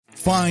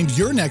Find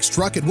your next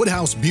truck at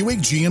Woodhouse Buick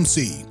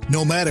GMC.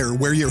 No matter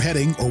where you're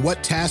heading or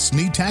what tasks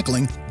need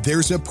tackling,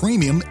 there's a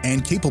premium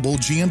and capable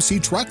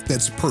GMC truck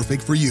that's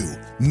perfect for you.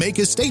 Make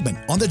a statement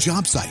on the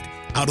job site,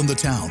 out on the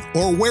town,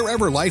 or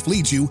wherever life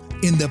leads you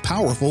in the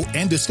powerful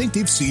and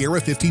distinctive Sierra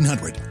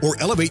 1500, or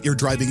elevate your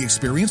driving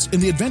experience in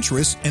the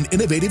adventurous and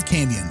innovative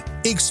Canyon.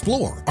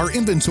 Explore our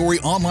inventory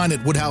online at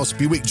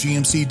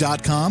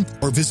WoodhouseBuickGMC.com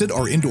or visit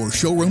our indoor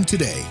showroom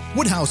today.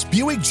 Woodhouse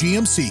Buick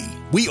GMC.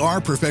 We are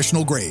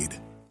professional grade.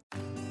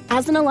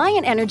 As an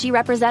Alliant Energy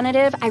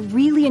representative, I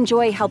really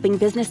enjoy helping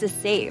businesses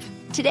save.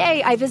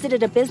 Today, I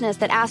visited a business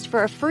that asked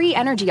for a free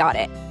energy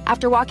audit.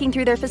 After walking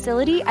through their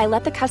facility, I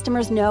let the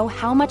customers know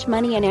how much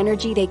money and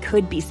energy they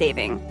could be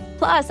saving.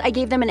 Plus, I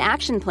gave them an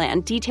action plan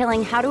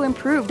detailing how to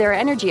improve their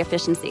energy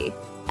efficiency.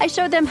 I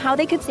showed them how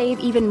they could save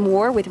even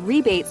more with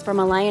rebates from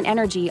Alliant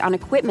Energy on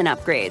equipment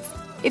upgrades.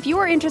 If you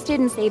are interested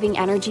in saving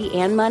energy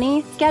and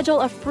money,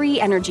 schedule a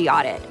free energy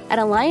audit at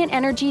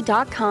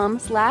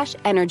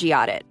alliantenergy.com/energy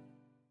audit.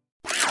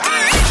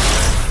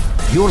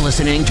 You're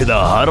listening to the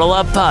Huddle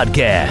Up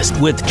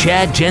Podcast with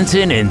Chad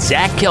Jensen and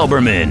Zach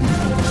Kelberman.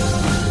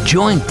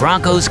 Join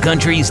Broncos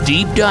Country's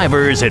deep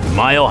divers at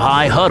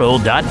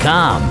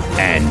milehighhuddle.com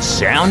and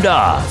sound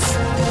off.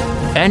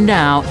 And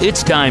now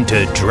it's time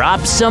to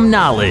drop some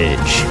knowledge.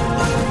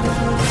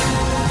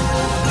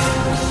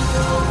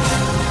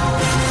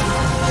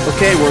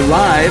 Okay, we're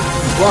live,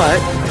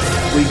 but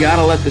we got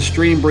to let the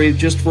stream breathe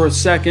just for a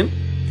second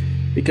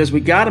because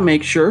we got to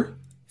make sure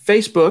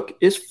Facebook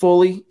is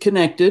fully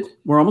connected.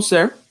 We're almost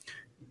there,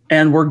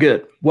 and we're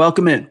good.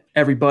 Welcome in,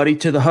 everybody,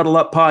 to the Huddle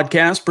Up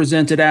Podcast,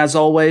 presented as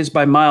always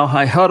by Mile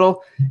High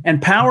Huddle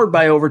and powered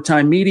by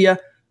Overtime Media.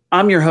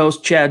 I'm your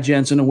host, Chad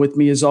Jensen, and with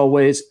me, as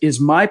always, is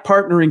my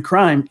partner in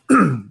crime.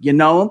 You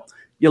know him,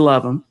 you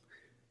love him.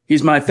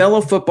 He's my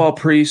fellow football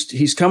priest.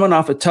 He's coming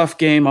off a tough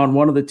game on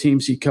one of the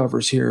teams he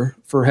covers here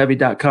for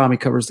Heavy.com. He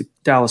covers the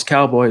Dallas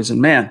Cowboys,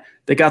 and man,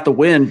 they got the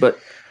win, but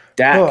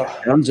Dak,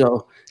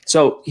 Dunzo.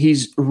 So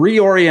he's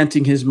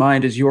reorienting his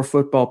mind as your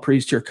football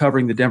priest here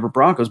covering the Denver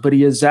Broncos, but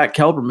he is Zach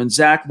Kelberman.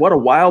 Zach, what a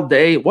wild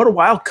day. What a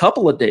wild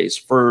couple of days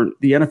for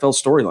the NFL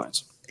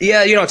storylines.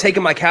 Yeah,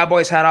 taking my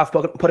Cowboys hat off,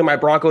 putting my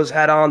Broncos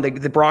hat on.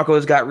 The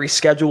Broncos got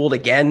rescheduled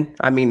again.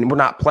 I mean, we're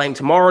not playing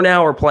tomorrow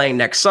now. We're playing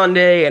next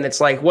Sunday. And it's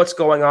like, what's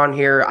going on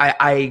here?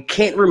 I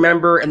can't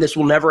remember, and this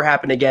will never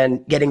happen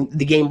again, getting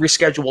the game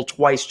rescheduled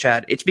twice,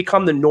 Chad. It's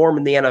become the norm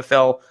in the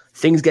NFL,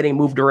 things getting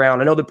moved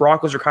around. I know the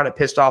Broncos are kind of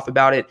pissed off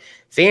about it.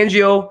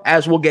 Fangio,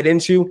 as we'll get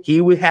into,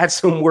 he had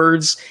some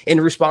words in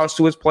response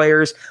to his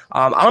players.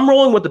 I'm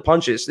rolling with the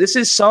punches. This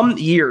is some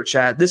year,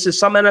 Chad. This is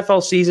some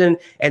NFL season,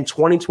 and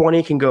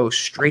 2020 can go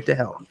straight to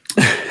hell.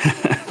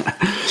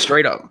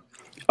 Straight up.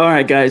 All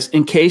right, guys,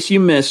 in case you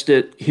missed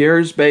it,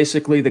 here's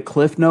basically the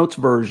Cliff Notes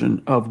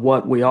version of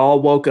what we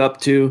all woke up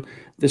to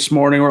this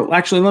morning. Or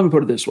actually, let me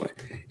put it this way.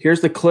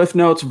 Here's the Cliff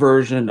Notes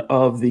version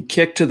of the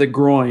kick to the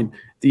groin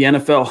the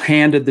NFL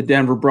handed the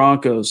Denver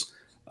Broncos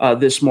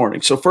this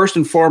morning. So first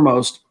and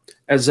foremost,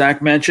 as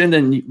Zach mentioned,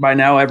 and by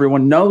now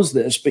everyone knows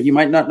this, but you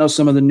might not know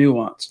some of the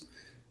nuance.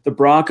 The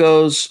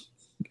Broncos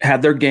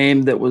had their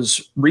game that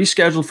was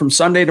rescheduled from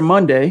Sunday to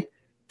Monday,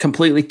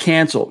 completely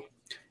canceled.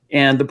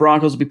 And the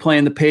Broncos will be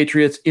playing the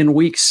Patriots in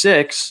Week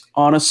 6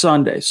 on a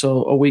Sunday.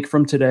 So a week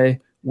from today,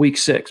 Week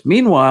 6.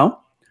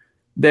 Meanwhile,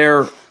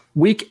 their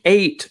Week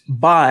 8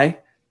 bye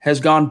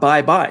has gone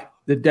bye-bye.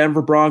 The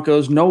Denver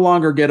Broncos no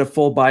longer get a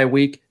full bye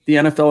week. The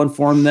NFL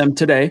informed them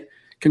today,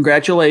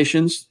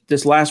 congratulations,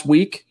 this last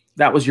week,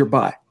 that was your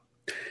bye.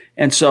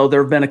 And so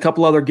there have been a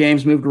couple other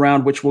games moved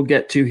around, which we'll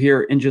get to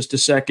here in just a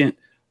second.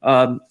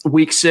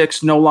 Week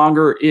 6 no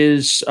longer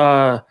is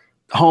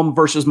home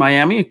versus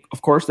Miami.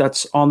 Of course,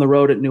 that's on the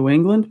road at New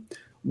England.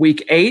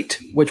 Week 8,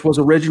 which was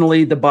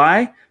originally the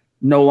bye,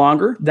 no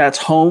longer. That's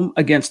home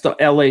against the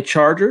LA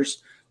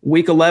Chargers.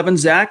 Week 11,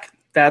 Zach,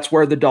 that's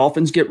where the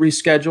Dolphins get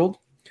rescheduled.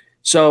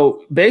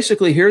 So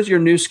basically, here's your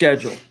new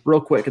schedule real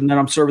quick, and then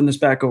I'm serving this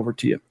back over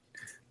to you.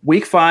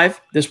 Week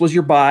 5, this was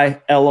your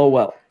bye,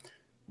 LOL.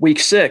 Week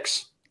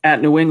 6,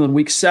 at New England.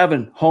 Week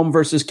 7, home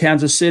versus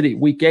Kansas City.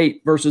 Week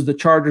 8 versus the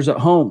Chargers at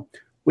home.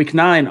 Week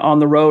 9, on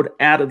the road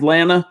at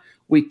Atlanta.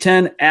 Week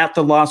 10, at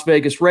the Las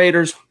Vegas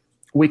Raiders.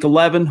 Week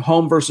 11,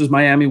 home versus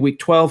Miami. Week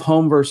 12,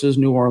 home versus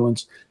New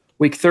Orleans.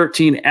 Week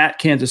 13, at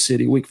Kansas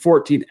City. Week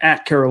 14,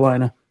 at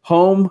Carolina.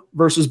 Home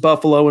versus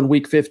Buffalo in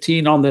Week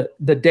 15 on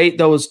the date,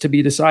 though, is to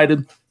be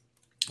decided.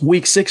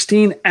 Week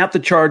 16 at the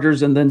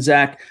Chargers, and then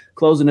Zach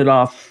closing it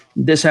off.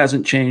 This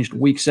hasn't changed.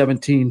 Week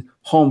 17,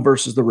 home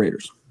versus the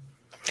Raiders.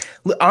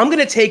 I'm going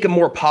to take a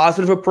more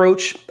positive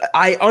approach.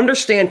 I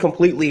understand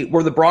completely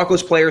where the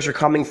Broncos players are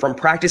coming from,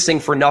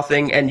 practicing for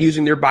nothing and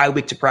using their bye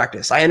week to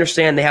practice. I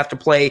understand they have to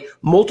play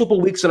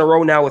multiple weeks in a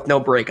row now with no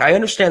break. I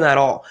understand that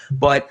all.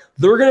 But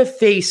they're going to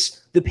face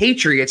the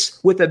Patriots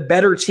with a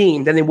better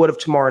team than they would have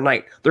tomorrow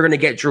night. They're going to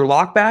get Drew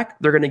Lock back.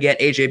 They're going to get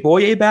AJ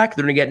Boye back.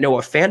 They're going to get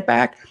Noah Fant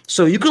back.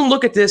 So you can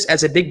look at this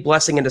as a big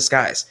blessing in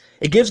disguise.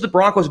 It gives the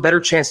Broncos a better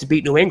chance to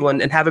beat New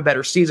England and have a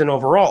better season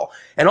overall.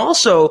 And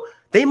also,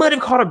 they might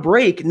have caught a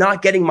break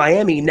not getting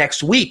Miami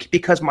next week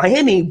because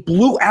Miami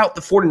blew out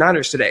the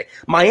 49ers today.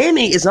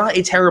 Miami is not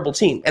a terrible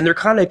team, and they're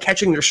kind of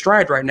catching their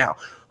stride right now.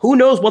 Who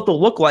knows what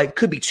they'll look like?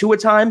 Could be 2 a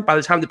time by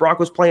the time the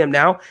Broncos play them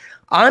now.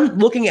 I'm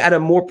looking at a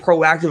more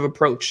proactive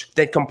approach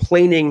than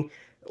complaining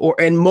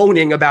and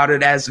moaning about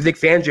it, as Vic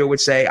Fangio would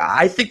say.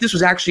 I think this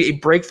was actually a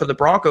break for the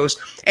Broncos,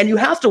 and you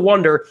have to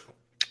wonder,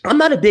 I'm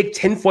not a big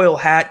tinfoil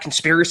hat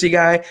conspiracy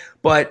guy,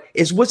 but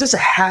was this a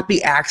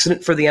happy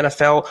accident for the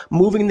NFL?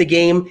 Moving the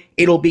game,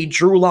 it'll be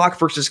Drew Lock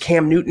versus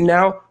Cam Newton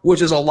now,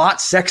 which is a lot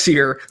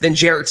sexier than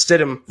Jarrett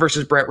Stidham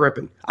versus Brett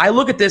Rippon. I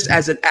look at this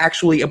as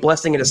actually a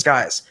blessing in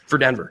disguise for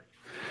Denver.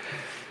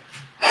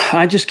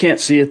 I just can't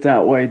see it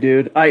that way,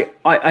 dude.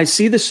 I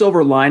see the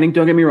silver lining.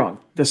 Don't get me wrong.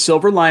 The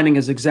silver lining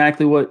is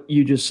exactly what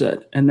you just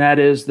said, and that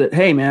is that,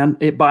 hey, man,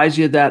 it buys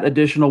you that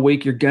additional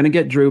week. You're going to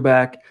get Drew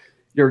back.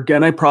 You're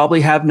going to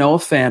probably have Noah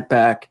Fant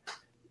back.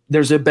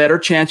 There's a better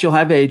chance you'll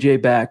have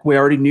AJ back. We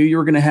already knew you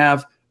were going to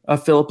have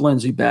Philip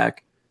Lindsay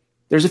back.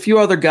 There's a few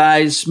other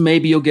guys.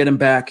 Maybe you'll get him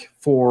back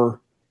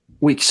for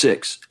week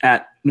 6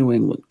 at New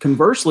England.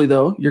 Conversely,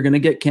 though, you're going to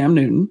get Cam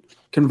Newton.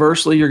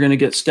 Conversely, you're going to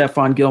get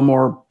Stephon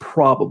Gilmore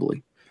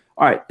probably.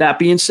 All right, that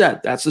being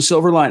said, that's the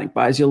silver lining.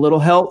 Buys you a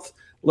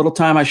little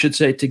time, I should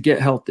say, to get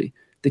healthy.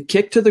 The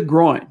kick to the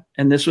groin,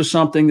 and this was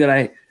something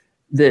that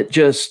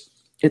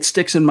it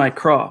sticks in my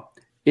craw,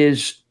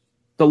 is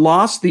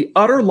the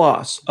utter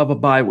loss of a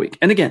bye week.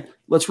 And again,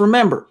 let's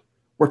remember,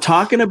 we're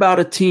talking about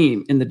a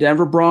team in the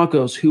Denver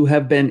Broncos who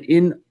have been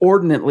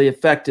inordinately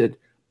affected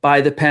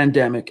by the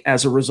pandemic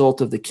as a result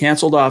of the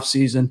canceled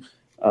offseason,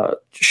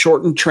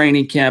 shortened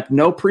training camp,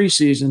 no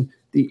preseason.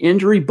 The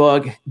injury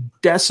bug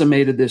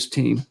decimated this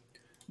team.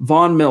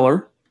 Von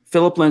Miller,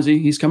 Philip Lindsay,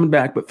 he's coming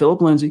back, but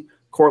Philip Lindsay,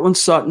 Cortland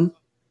Sutton,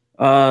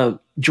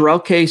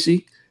 Jarrell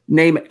Casey,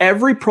 name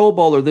every Pro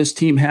Bowler this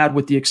team had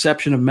with the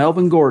exception of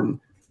Melvin Gordon,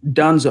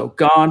 Dunzo,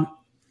 gone,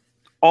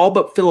 all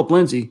but Philip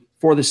Lindsay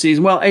for the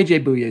season. Well,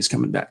 AJ Bouye is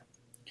coming back.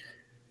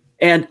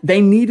 And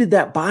they needed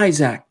that bye,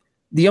 Zach.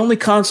 The only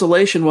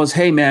consolation was,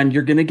 hey, man,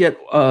 you're going to get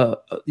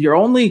your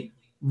only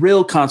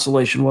real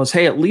consolation was,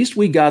 hey, at least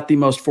we got the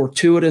most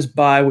fortuitous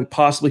bye we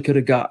possibly could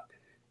have got.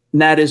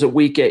 And that is at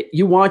week 8.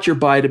 You want your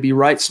bye to be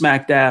right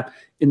smack dab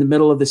in the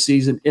middle of the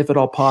season, if at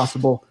all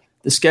possible.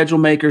 The schedule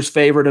makers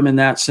favored them in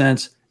that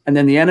sense. And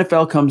then the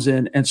NFL comes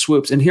in and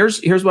swoops. And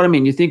here's what I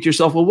mean. You think to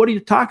yourself, well, what are you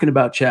talking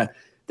about, Chad?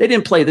 They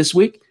didn't play this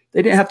week.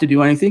 They didn't have to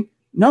do anything.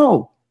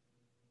 No,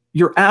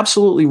 you're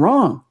absolutely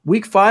wrong.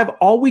 Week 5,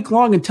 all week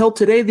long until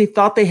today, they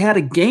thought they had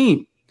a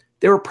game.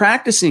 They were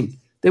practicing.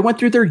 They went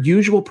through their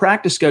usual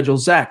practice schedule.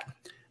 Zach,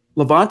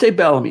 Levante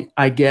Bellamy,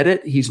 I get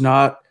it. He's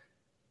not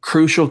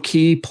crucial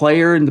key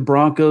player in the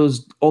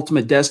Broncos'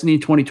 ultimate destiny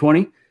in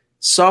 2020.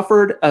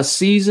 Suffered a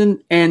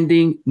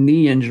season-ending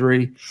knee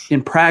injury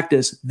in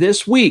practice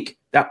this week.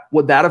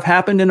 Would that have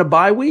happened in a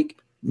bye week?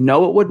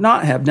 No, it would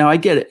not have. Now, I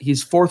get it.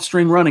 He's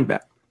 4th-string running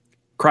back.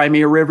 Cry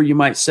me a river, you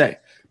might say.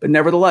 But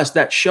nevertheless,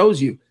 that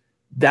shows you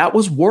that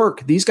was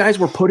work. These guys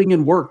were putting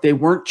in work. They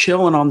weren't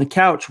chilling on the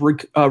couch,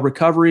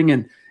 recovering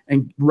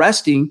and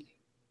resting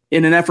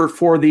in an effort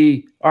for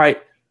all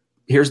right,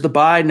 here's the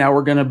bye. Now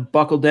we're going to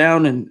buckle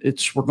down, and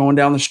we're going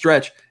down the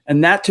stretch.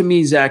 And that, to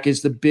me, Zach,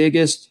 is the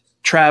biggest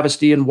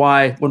travesty, and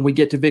why, when we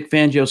get to Vic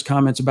Fangio's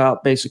comments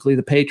about basically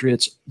the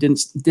Patriots,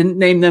 didn't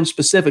name them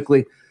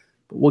specifically,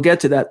 but we'll get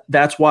to that.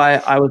 That's why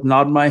I was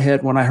nodding my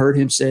head when I heard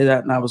him say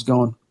that, and I was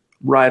going,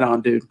 right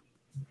on, dude.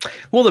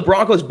 Well, the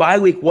Broncos' bye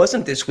week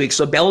wasn't this week,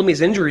 so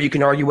Bellamy's injury, you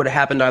can argue, would have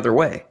happened either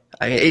way.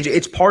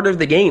 It's part of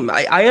the game.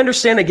 I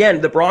understand, again,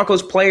 the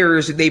Broncos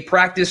players, they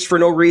practice for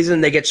no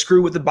reason. They get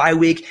screwed with the bye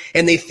week,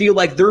 and they feel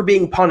like they're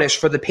being punished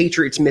for the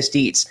Patriots'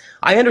 misdeeds.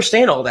 I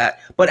understand all that.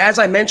 But as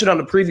I mentioned on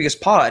the previous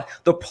pod,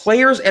 the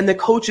players and the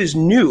coaches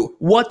knew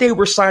what they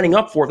were signing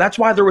up for. That's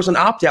why there was an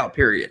opt-out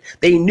period.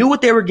 They knew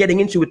what they were getting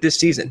into with this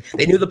season.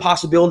 They knew the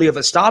possibility of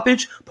a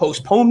stoppage,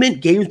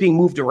 postponement, games being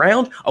moved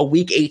around, a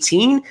week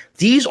 18.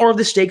 These are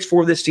the stakes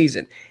for this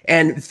season.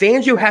 And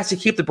Fangio has to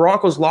keep the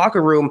Broncos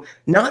locker room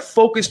not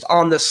focused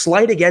on the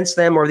slight against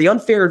them or the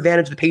unfair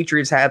advantage the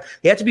Patriots have.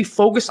 They have to be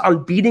focused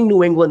on beating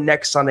New England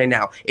next Sunday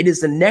now. It is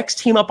the next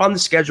team up on the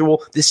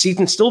schedule. The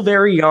season's still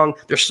very young.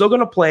 They're still going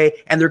to play,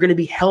 and they're going to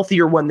be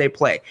healthier when they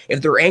play.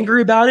 If they're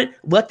angry about it,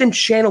 let them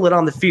channel it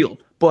on the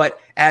field. But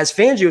as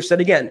Fangio said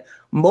again,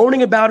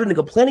 moaning about it and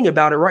complaining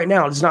about it right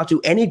now does not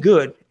do any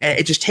good, and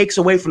it just takes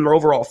away from their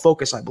overall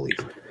focus, I believe.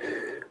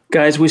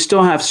 Guys, we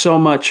still have so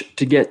much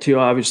to get to,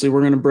 obviously.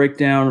 We're going to break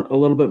down a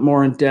little bit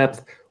more in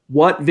depth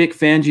what Vic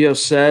Fangio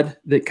said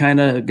that kind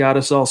of got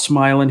us all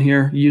smiling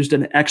here. He used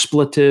an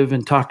expletive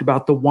and talked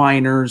about the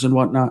whiners and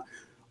whatnot.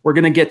 We're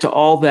going to get to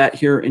all that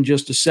here in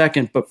just a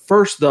second. But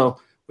first, though,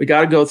 we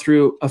got to go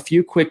through a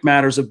few quick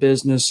matters of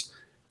business.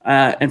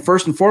 And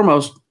first and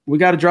foremost, we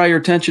got to draw your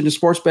attention to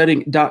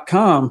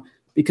sportsbetting.com,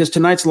 because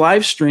tonight's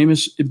live stream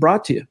is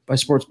brought to you by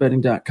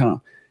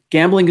sportsbetting.com.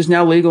 Gambling is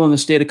now legal in the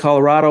state of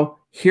Colorado.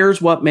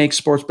 Here's what makes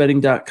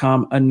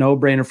sportsbetting.com a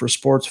no-brainer for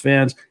sports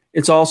fans.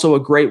 It's also a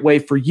great way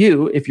for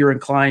you, if you're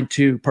inclined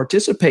to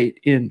participate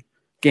in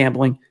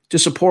gambling, to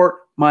support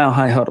Mile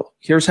High Huddle.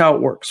 Here's how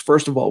it works.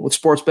 First of all, with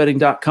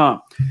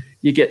sportsbetting.com,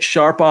 you get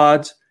sharp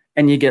odds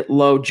and you get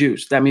low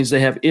juice. That means they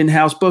have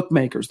in-house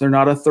bookmakers. They're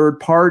not a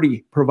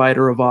third-party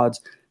provider of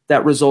odds.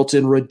 That results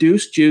in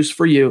reduced juice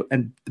for you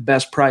and the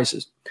best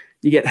prices.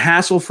 You get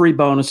hassle-free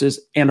bonuses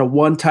and a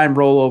one-time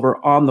rollover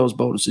on those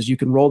bonuses. You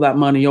can roll that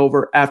money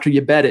over after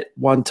you bet it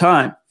one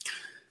time.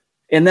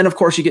 And then, of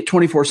course, you get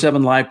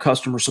 24/7 live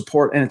customer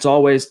support, and it's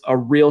always a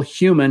real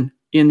human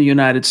in the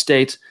United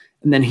States.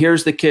 And then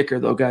here's the kicker,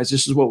 though, guys.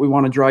 This is what we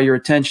want to draw your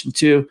attention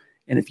to.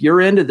 And if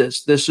you're into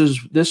this, this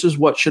is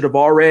what should have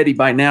already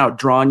by now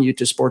drawn you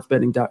to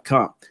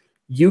sportsbetting.com.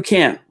 You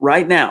can,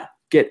 right now,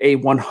 get a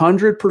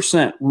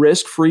 100%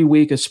 risk-free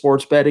week of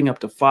sports betting up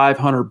to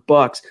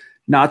 $500.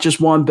 Not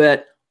just one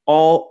bet,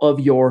 all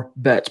of your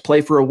bets. Play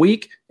for a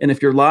week, and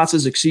if your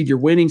losses exceed your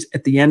winnings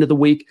at the end of the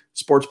week,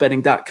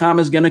 sportsbetting.com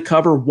is going to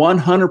cover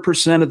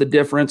 100% of the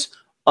difference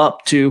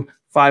up to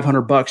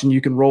 $500, and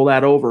you can roll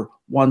that over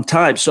one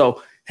time.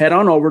 So head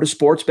on over to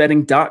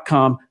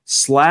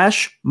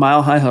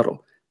sportsbetting.com/milehighhuddle.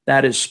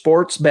 That is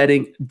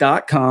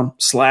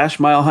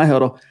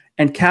sportsbetting.com/milehighhuddle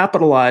and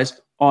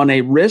capitalize on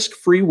a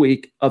risk-free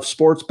week of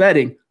sports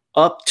betting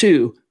up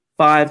to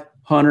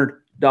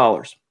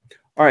 $500.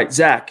 All right,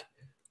 Zach, a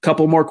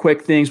couple more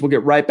quick things. We'll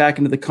get right back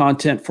into the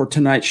content for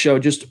tonight's show.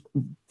 Just a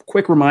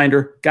quick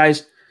reminder,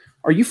 guys,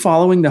 are you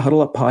following the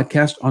Huddle Up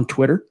Podcast on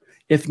Twitter?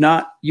 If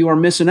not, you are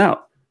missing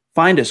out.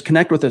 Find us,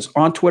 connect with us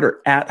on Twitter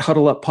at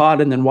Huddle Up Pod,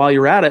 and then while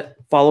you're at it,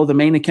 follow the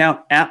main account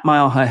at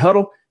Mile High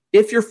Huddle.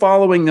 If you're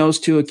following those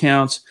two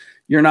accounts,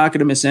 you're not going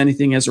to miss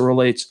anything as it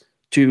relates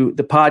to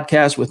the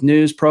podcast with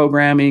news,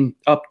 programming,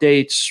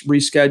 updates,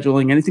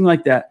 rescheduling, anything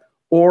like that,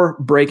 or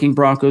breaking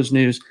Broncos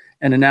news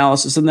and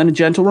analysis. And then a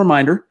gentle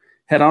reminder,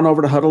 head on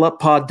over to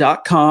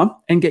huddleuppod.com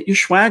and get your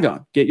swag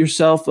on. Get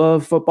yourself a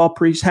Football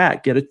Priest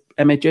hat, get a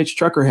MHH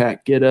trucker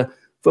hat, get a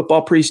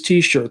Football Priest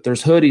t-shirt.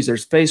 There's hoodies,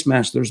 there's face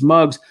masks, there's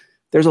mugs.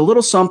 There's a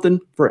little something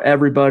for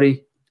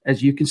everybody,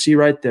 as you can see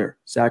right there.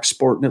 Zach's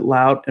sporting it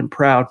loud and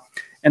proud.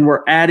 And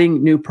we're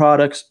adding new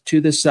products to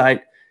the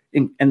site.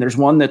 And there's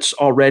one that's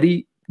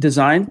already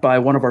designed by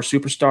one of our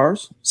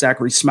superstars,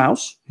 Zachary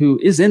Smouse, who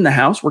is in the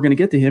house. We're going to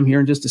get to him here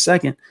in just a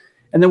second.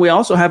 And then we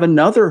also have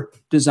another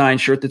design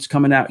shirt that's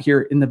coming out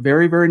here in the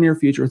very, very near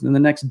future, within the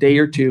next day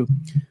or two,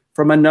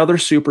 from another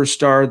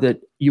superstar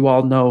that you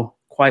all know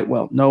quite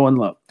well, know and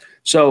love.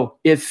 So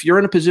if you're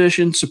in a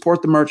position,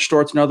 support the merch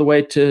store. It's another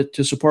way to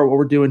support what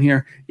we're doing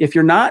here. If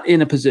you're not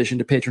in a position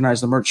to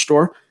patronize the merch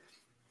store,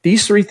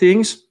 these three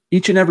things,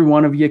 each and every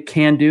one of you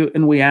can do,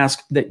 and we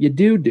ask that you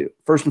do.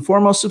 First and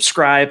foremost,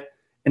 subscribe.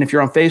 And if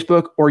you're on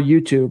Facebook or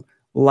YouTube,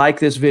 like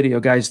this video,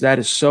 guys. That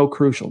is so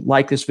crucial.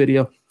 Like this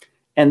video.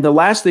 And the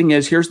last thing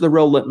is, here's the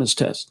real litmus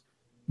test.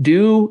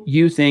 Do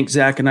you think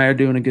Zach and I are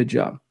doing a good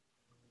job?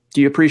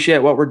 Do you appreciate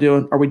what we're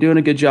doing? Are we doing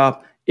a good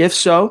job? If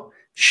so,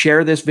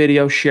 share this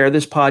video, share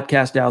this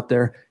podcast out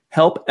there.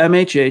 Help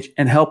MHH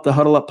and help the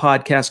Huddle Up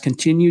Podcast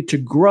continue to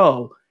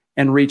grow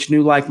and reach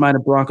new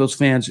like-minded Broncos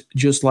fans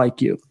just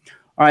like you.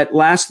 All right,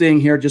 last thing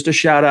here, just a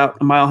shout out,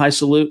 a mile high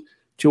salute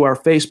to our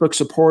Facebook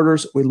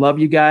supporters. We love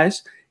you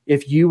guys.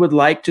 If you would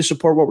like to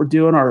support what we're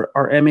doing, our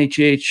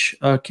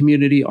MHH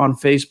community on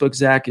Facebook,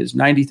 Zach, is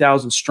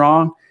 90,000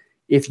 strong.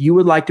 If you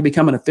would like to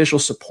become an official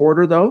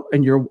supporter, though,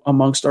 and you're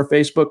amongst our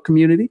Facebook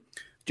community,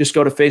 just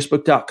go to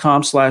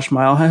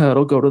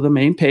facebook.com/milehighhuddle, go to the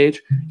main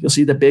page. You'll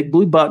see the big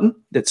blue button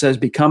that says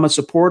Become a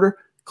Supporter.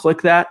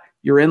 Click that.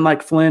 You're in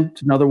like Flynn.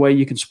 It's another way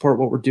you can support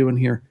what we're doing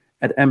here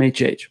at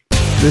MHH.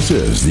 This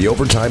is the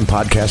Overtime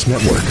Podcast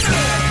Network.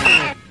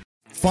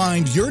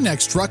 Find your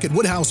next truck at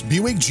Woodhouse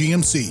Buick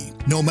GMC.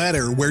 No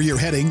matter where you're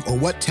heading or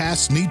what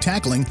tasks need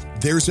tackling,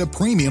 there's a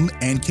premium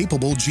and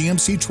capable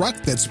GMC truck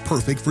that's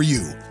perfect for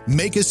you.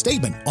 Make a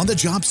statement on the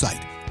job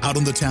site, out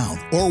on the town,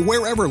 or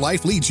wherever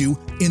life leads you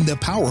in the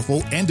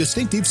powerful and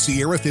distinctive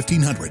Sierra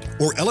 1500,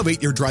 or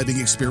elevate your driving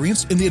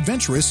experience in the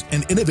adventurous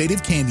and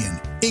innovative Canyon.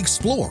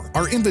 Explore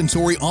our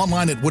inventory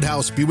online at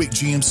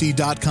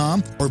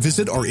WoodhouseBuickGMC.com or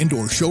visit our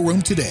indoor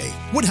showroom today.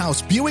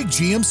 Woodhouse Buick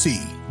GMC.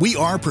 We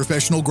are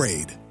professional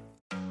grade.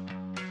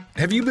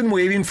 Have you been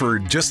waiting for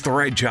just the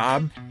right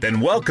job? Then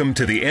welcome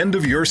to the end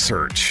of your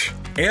search.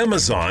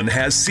 Amazon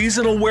has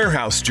seasonal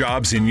warehouse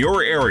jobs in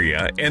your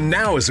area, and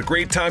now is a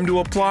great time to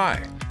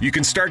apply. You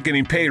can start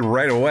getting paid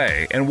right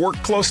away and work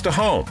close to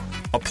home.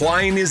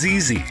 Applying is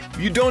easy.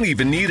 You don't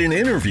even need an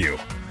interview.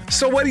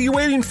 So what are you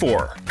waiting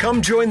for? Come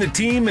join the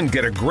team and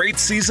get a great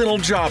seasonal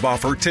job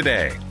offer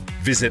today.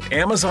 Visit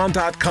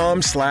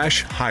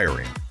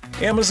Amazon.com/hiring.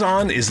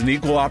 Amazon is an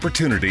equal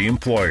opportunity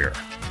employer.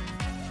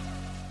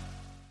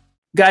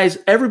 Guys,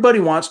 everybody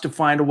wants to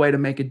find a way to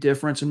make a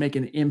difference and make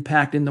an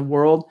impact in the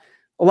world.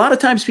 A lot of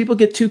times people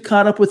get too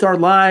caught up with our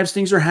lives.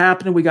 Things are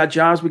happening. We got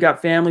jobs, we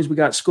got families, we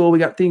got school, we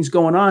got things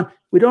going on.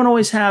 We don't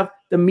always have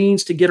the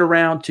means to get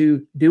around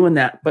to doing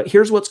that. But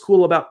here's what's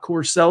cool about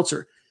Coors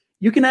Seltzer.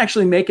 You can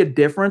actually make a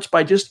difference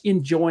by just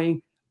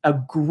enjoying a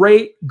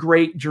great,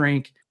 great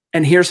drink.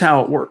 And here's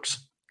how it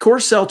works.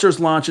 Coors Seltzer is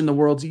launching the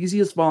world's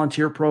easiest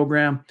volunteer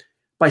program.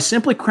 By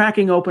simply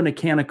cracking open a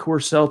can of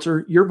Coors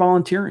Seltzer, you're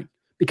volunteering.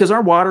 because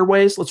our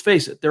waterways, let's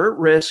face it, they're at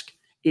risk.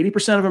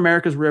 80% of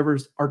America's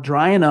rivers are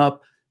drying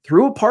up.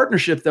 Through a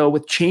partnership, though,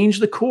 with Change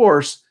the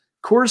Course,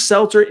 Coors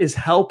Seltzer is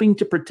helping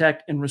to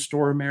protect and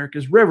restore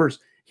America's rivers.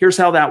 Here's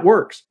how that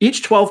works.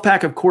 Each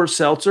 12-pack of Coors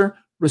Seltzer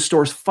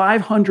restores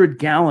 500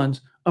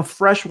 gallons of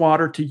fresh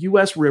water to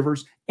U.S.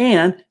 rivers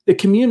and the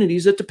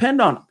communities that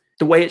depend on them.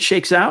 The way it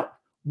shakes out,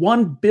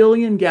 1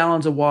 billion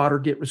gallons of water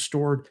get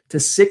restored to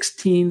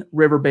 16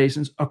 river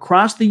basins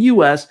across the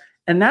U.S.,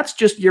 and that's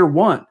just year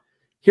one.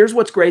 Here's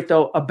what's great,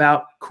 though,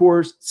 about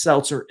Coors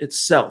Seltzer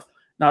itself.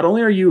 Not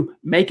only are you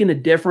making a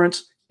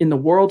difference in the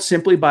world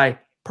simply by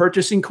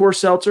purchasing Coors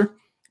Seltzer,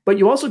 but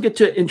you also get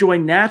to enjoy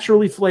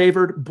naturally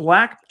flavored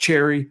black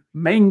cherry,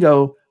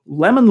 mango,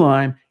 lemon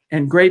lime,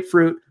 and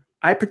grapefruit.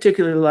 I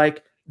particularly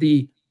like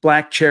the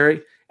black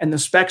cherry, and the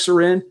specs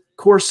are in.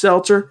 Coors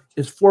Seltzer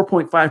is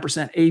 4.5%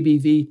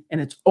 ABV, and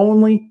it's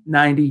only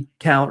 90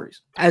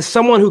 calories. As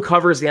someone who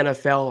covers the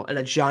NFL and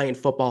a giant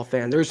football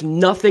fan, there's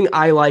nothing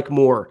I like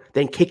more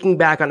than kicking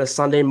back on a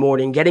Sunday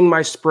morning, getting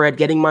my spread,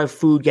 getting my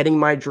food, getting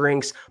my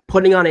drinks,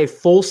 putting on a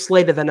full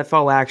slate of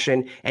NFL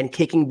action, and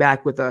kicking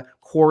back with a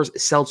Coors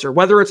Seltzer.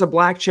 Whether it's a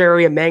black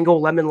cherry, a mango,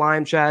 lemon,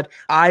 lime, Chad,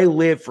 I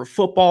live for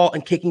football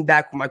and kicking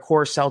back with my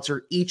Coors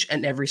Seltzer each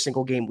and every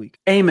single game week.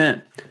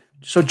 Amen.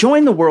 So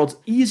join the world's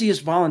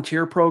easiest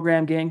volunteer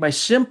program, gang, by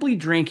simply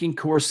drinking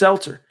Coors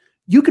Seltzer.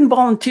 You can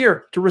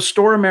volunteer to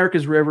restore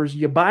America's rivers.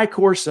 You buy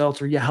Coors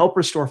Seltzer, you help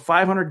restore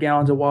 500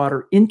 gallons of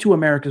water into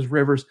America's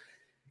rivers.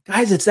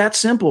 Guys, it's that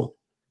simple.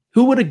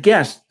 Who would have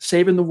guessed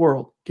saving the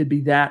world could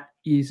be that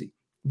easy?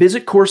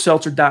 Visit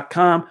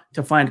CoorsSeltzer.com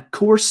to find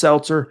Coors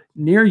Seltzer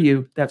near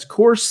you. That's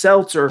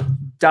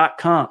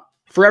CoorsSeltzer.com.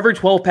 For every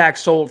 12-pack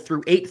sold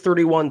through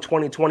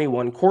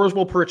 8/31/2021, Coors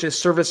will purchase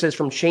services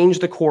from Change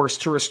the Course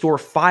to restore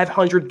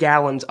 500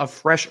 gallons of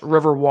fresh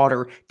river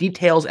water.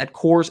 Details at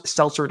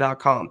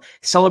CoorsSeltzer.com.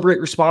 Celebrate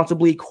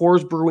responsibly.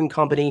 Coors Brewing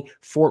Company,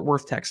 Fort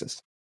Worth,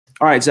 Texas.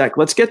 All right, Zach,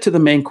 let's get to the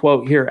main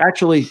quote here.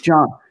 Actually,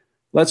 John,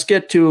 let's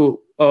get to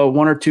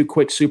one or two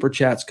quick super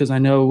chats because I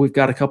know we've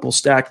got a couple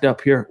stacked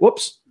up here.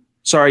 Whoops.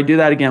 Sorry, do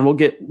that again. We'll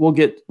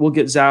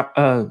get Zach,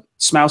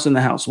 Smouse in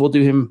the house. We'll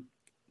do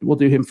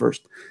him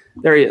first.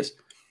 There he is.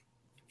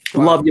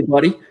 Wow. Love you,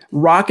 buddy.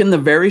 Rocking the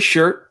very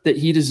shirt that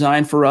he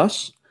designed for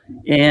us,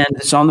 and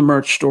it's on the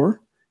merch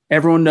store.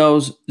 Everyone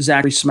knows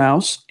Zachary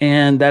Smouse,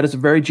 and that is a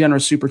very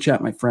generous super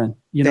chat, my friend.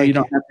 You know, you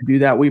don't have to do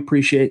that. We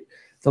appreciate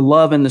the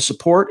love and the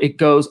support. It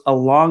goes a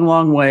long,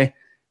 long way,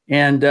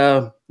 and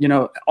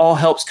all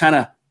helps kind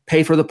of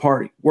pay for the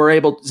party.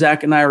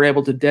 Zach and I are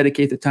able to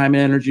dedicate the time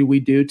and energy we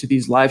do to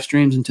these live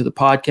streams and to the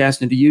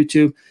podcast and to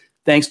YouTube,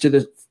 thanks to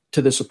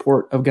the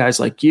support of guys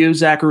like you,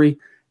 Zachary,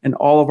 and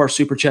all of our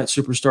Super Chat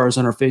superstars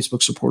and our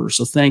Facebook supporters.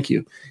 So thank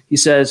you. He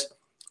says,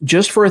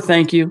 just for a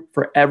thank you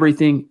for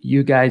everything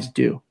you guys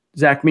do.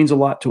 Zach, means a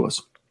lot to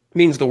us.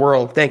 Means the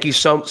world. Thank you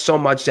so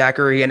much,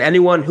 Zachary. And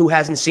anyone who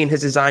hasn't seen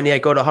his design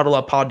yet, go to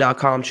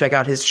huddleuppod.com. Check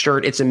out his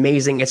shirt. It's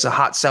amazing. It's a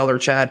hot seller,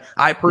 Chad.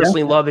 I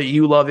personally love it.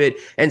 You love it.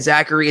 And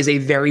Zachary is a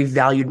very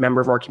valued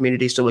member of our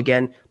community. So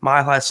again,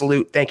 my high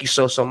salute. Thank you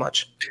so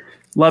much.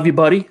 Love you,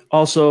 buddy.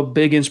 Also a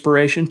big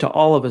inspiration to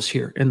all of us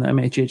here in the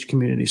MHH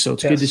community. So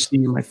it's good to see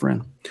you, my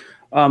friend.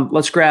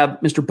 Let's grab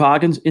Mr.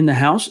 Boggins in the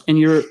house. And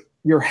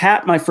your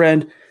hat, my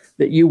friend,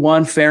 that you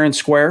won fair and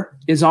square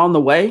is on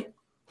the way.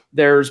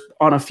 There's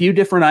on a few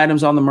different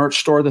items on the merch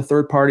store, the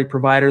third-party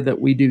provider that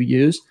we do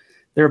use.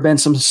 There have been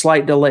some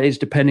slight delays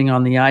depending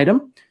on the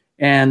item,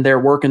 and they're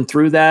working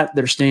through that.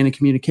 They're staying in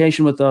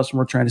communication with us, and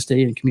we're trying to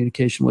stay in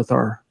communication with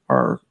our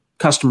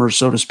customers,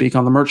 so to speak,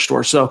 on the merch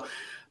store. So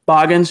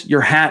Boggins,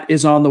 your hat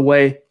is on the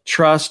way.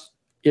 Trust,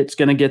 it's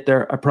going to get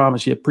there. I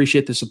promise you.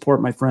 Appreciate the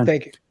support, my friend.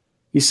 Thank you.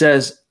 He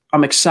says,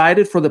 I'm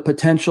excited for the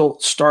potential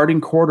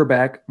starting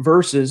quarterback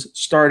versus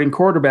starting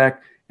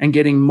quarterback and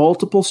getting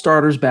multiple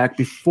starters back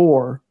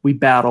before we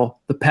battle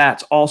the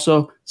Pats.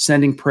 Also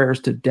sending prayers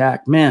to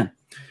Dak. Man,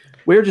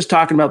 we were just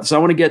talking about this. I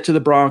want to get to the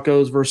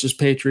Broncos versus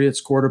Patriots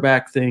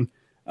quarterback thing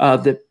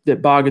that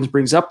Boggins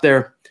brings up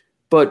there.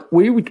 But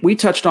we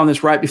touched on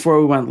this right before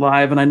we went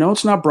live, and I know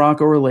it's not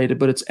Bronco related,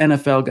 but it's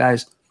NFL,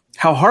 guys.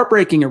 How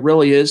heartbreaking it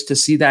really is to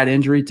see that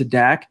injury to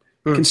Dak,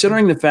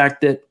 considering the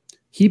fact that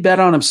he bet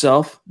on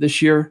himself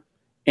this year.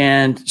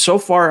 And so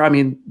far, I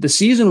mean, the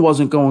season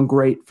wasn't going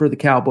great for the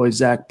Cowboys,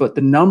 Zach, but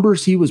the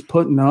numbers he was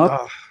putting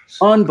up,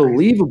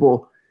 unbelievable.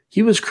 Crazy.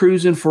 He was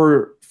cruising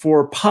for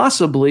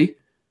possibly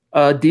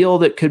a deal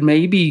that could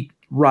maybe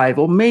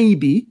rival,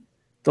 the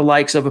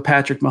likes of a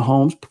Patrick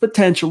Mahomes,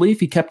 potentially,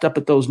 if he kept up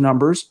at those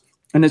numbers.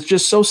 And it's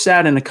just so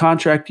sad in a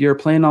contract year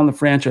playing on the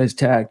franchise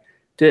tag.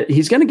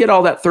 He's going to get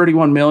all that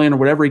 $31 million or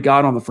whatever he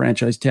got on the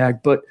franchise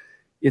tag, but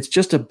it's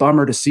just a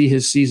bummer to see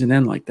his season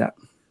end like that.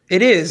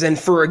 It is, and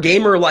for a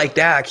gamer like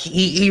Dak,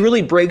 he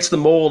really breaks the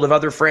mold of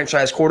other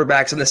franchise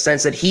quarterbacks in the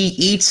sense that he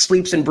eats,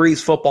 sleeps, and breathes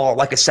football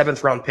like a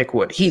 7th-round pick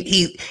would.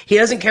 He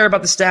doesn't care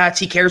about the stats.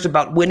 He cares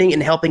about winning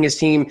and helping his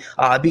team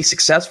be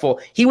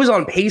successful. He was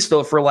on pace,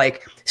 though, for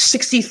like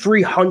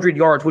 6,300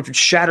 yards, which would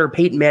shatter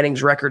Peyton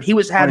Manning's record. He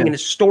was having an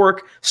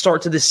historic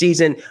start to the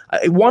season.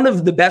 One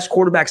of the best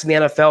quarterbacks in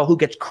the NFL who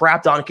gets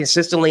crapped on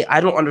consistently. I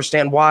don't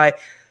understand why.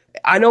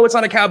 I know it's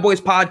on a Cowboys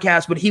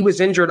podcast, but he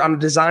was injured on a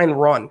design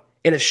run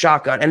in a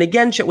shotgun. And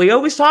again, we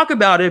always talk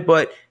about it,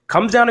 but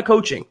comes down to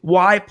coaching.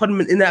 Why put him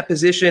in that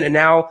position? And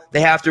now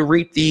they have to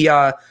reap the,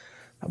 I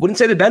wouldn't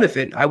say the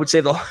benefit. I would say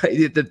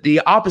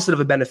the opposite of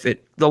a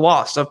benefit, the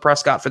loss of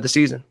Prescott for the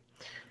season.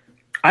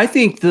 I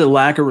think the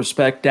lack of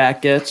respect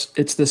Dak gets,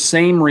 it's the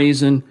same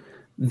reason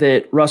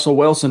that Russell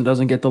Wilson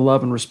doesn't get the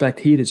love and respect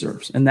he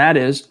deserves. And that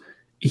is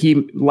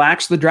he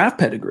lacks the draft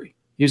pedigree.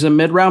 He's a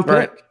mid-round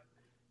pick.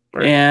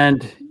 Right.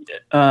 And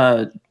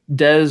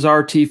Des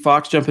RT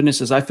Fox jumping in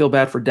says, I feel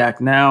bad for Dak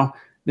now.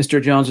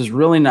 Mr. Jones is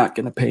really not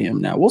going to pay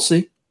him now. We'll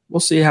see. We'll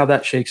see how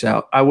that shakes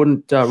out. I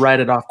wouldn't write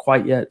it off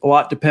quite yet. A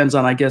lot depends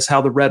on, I guess, how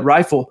the Red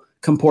Rifle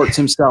comports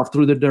himself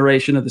through the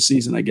duration of the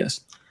season, I guess.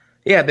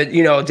 Yeah, but,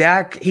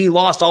 Dak, he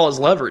lost all his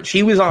leverage.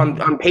 He was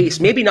on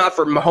pace, maybe not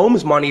for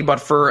Mahomes money, but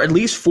for at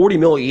least $40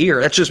 million a year.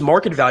 That's just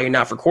market value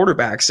now for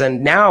quarterbacks.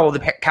 And now the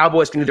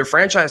Cowboys can either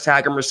franchise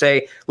tag him or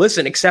say,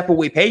 listen, accept what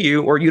we pay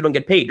you or you don't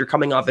get paid. You're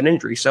coming off an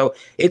injury. So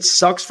it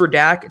sucks for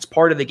Dak. It's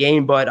part of the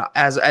game. But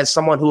as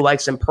someone who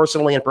likes him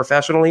personally and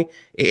professionally,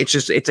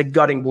 it's a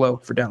gutting blow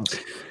for Dallas.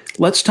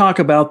 Let's talk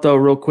about, though,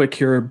 real quick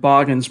here,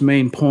 Boggan's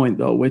main point,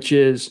 though, which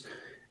is,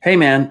 hey,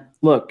 man,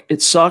 look,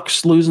 it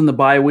sucks losing the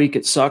bye week.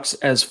 It sucks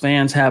as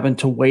fans having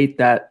to wait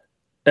that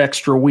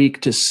extra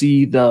week to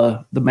see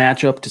the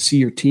matchup, to see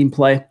your team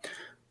play.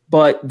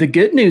 But the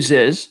good news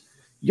is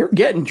you're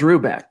getting Drew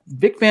back.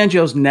 Vic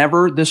Fangio's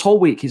this whole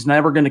week, he's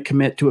never going to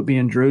commit to it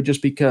being Drew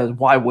just because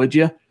why would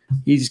you?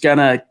 He's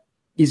gonna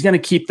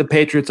keep the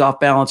Patriots off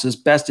balance as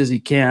best as he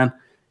can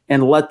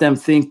and let them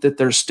think that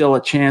there's still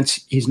a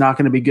chance he's not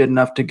going to be good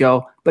enough to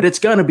go. But it's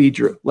going to be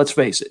Drew. Let's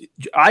face it.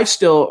 I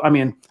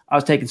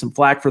was taking some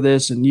flack for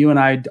this, and you and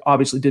I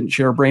obviously didn't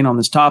share a brain on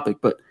this topic,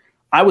 but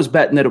I was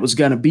betting that it was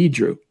going to be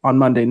Drew on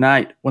Monday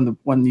night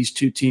when these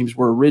two teams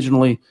were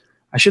originally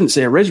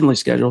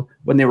scheduled,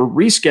 when they were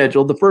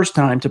rescheduled the first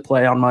time to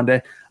play on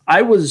Monday.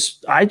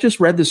 I just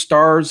read the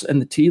stars and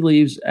the tea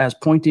leaves as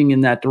pointing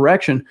in that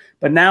direction,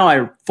 but now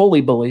I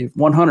fully believe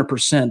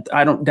 100%.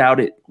 I don't doubt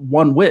it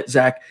one whit,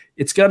 Zach.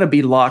 It's going to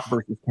be Locke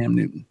versus Cam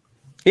Newton.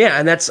 Yeah,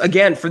 and that's,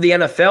 again, for the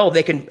NFL,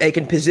 they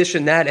can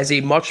position that as a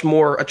much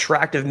more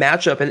attractive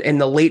matchup in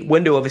the late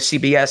window of a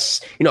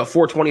CBS,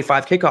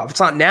 4:25 kickoff.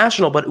 It's not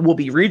national, but it will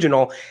be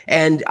regional.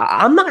 And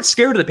I'm not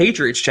scared of the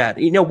Patriots, Chad.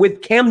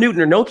 With Cam Newton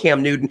or no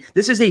Cam Newton,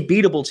 this is a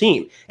beatable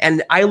team.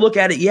 And I look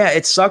at it,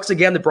 it sucks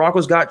again. The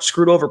Broncos got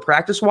screwed over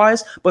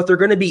practice-wise, but they're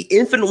going to be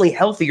infinitely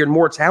healthier and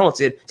more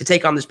talented to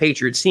take on this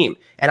Patriots team.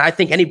 And I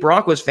think any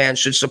Broncos fans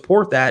should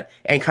support that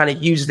and kind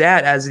of use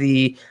that as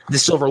the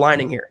silver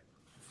lining here.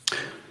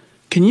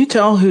 Can you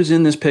tell who's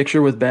in this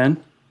picture with Ben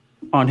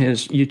on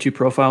his YouTube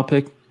profile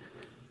pic?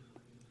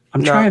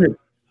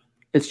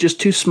 It's just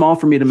too small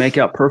for me to make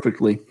out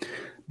perfectly.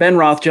 Ben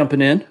Roth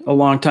jumping in, a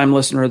longtime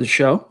listener of the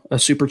show, a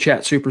Super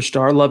Chat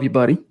superstar. Love you,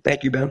 buddy.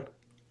 Thank you, Ben.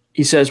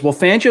 He says, will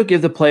Fangio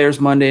give the players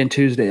Monday and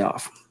Tuesday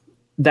off?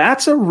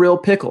 That's a real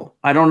pickle.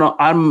 I don't know.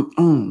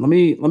 Let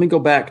me go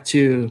back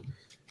to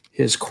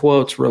his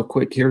quotes real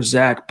quick here,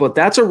 Zach. But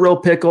that's a real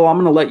pickle. I'm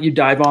going to let you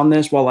dive on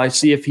this while I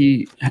see if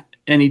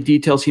any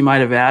details he might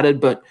have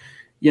added. But,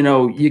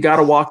 you got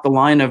to walk the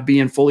line of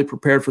being fully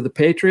prepared for the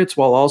Patriots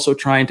while also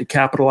trying to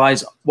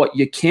capitalize what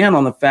you can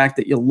on the fact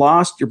that you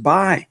lost your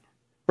bye.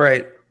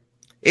 Right.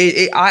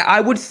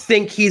 I would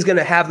think he's going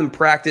to have them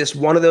practice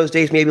one of those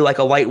days, maybe like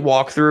a light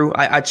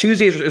walkthrough.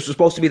 Tuesdays is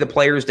supposed to be the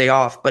players' day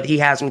off, but he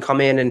has them come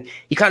in and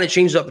he kind of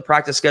changed up the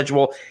practice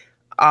schedule.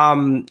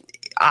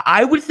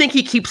 I would think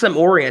he keeps them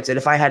oriented,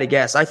 if I had to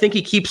guess. I think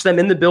he keeps them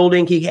in the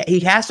building. He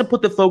has to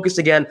put the focus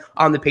again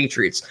on the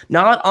Patriots,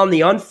 not on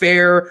the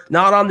unfair,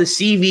 not on the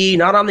CV,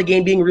 not on the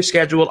game being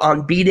rescheduled,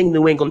 on beating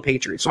New England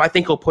Patriots. So I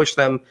think he'll push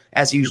them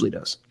as he usually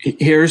does.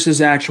 Here's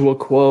his actual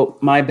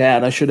quote. My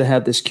bad. I should have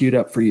had this queued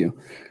up for you.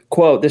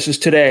 Quote, this is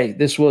today.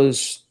 This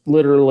was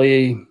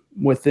literally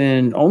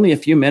within only a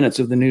few minutes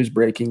of the news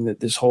breaking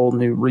that this whole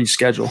new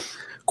reschedule.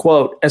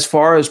 Quote, as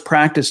far as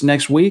practice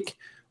next week,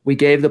 we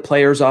gave the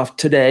players off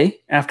today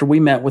after we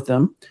met with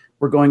them.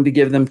 We're going to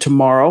give them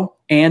tomorrow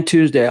and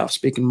Tuesday off,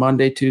 speaking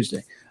Monday,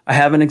 Tuesday. I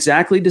haven't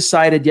exactly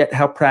decided yet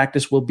how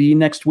practice will be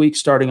next week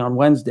starting on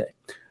Wednesday.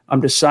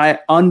 I'm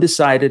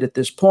undecided at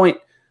this point.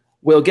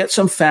 We'll get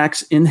some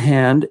facts in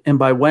hand, and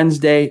by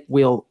Wednesday,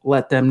 we'll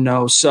let them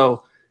know.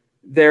 So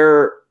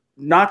they're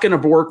not going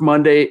to work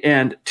Monday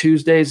and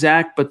Tuesday,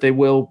 Zach, but they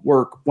will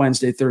work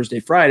Wednesday,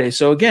 Thursday, Friday.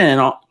 So again,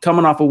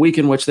 coming off a week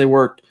in which they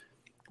worked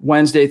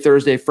Wednesday,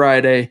 Thursday,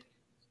 Friday,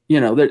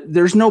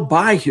 there's no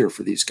bye here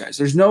for these guys.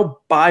 There's no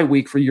bye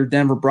week for your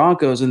Denver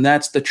Broncos, and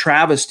that's the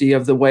travesty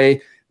of the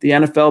way the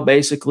NFL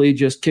basically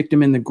just kicked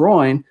him in the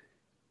groin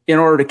in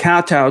order to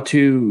kowtow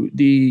to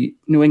the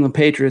New England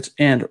Patriots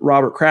and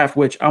Robert Kraft,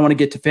 which I want to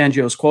get to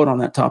Fangio's quote on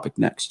that topic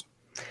next.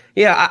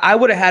 Yeah, I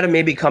would have had him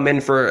maybe come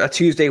in for a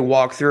Tuesday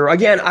walkthrough.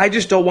 Again, I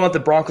just don't want the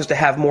Broncos to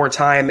have more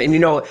time. And,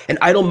 an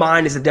idle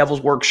mind is the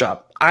devil's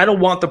workshop. I don't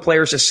want the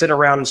players to sit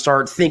around and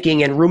start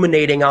thinking and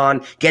ruminating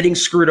on getting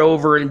screwed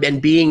over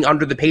and being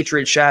under the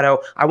Patriots shadow.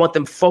 I want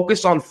them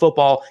focused on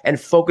football and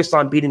focused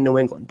on beating New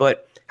England.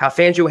 But how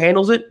Fangio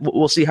handles it,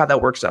 we'll see how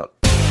that works out.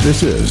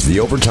 This is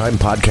the Overtime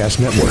Podcast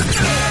Network.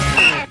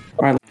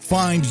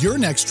 Find your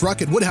next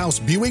truck at Woodhouse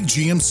Buick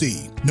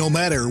GMC. No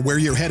matter where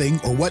you're heading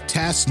or what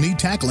tasks need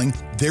tackling,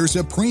 there's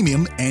a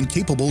premium and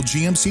capable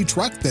GMC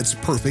truck that's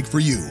perfect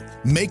for you.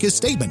 Make a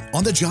statement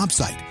on the job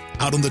site,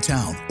 out on the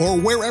town, or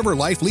wherever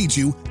life leads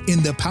you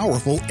in the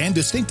powerful and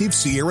distinctive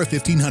Sierra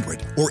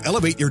 1500, or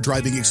elevate your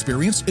driving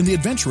experience in the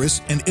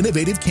adventurous and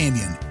innovative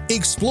Canyon.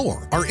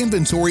 Explore our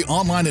inventory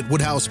online at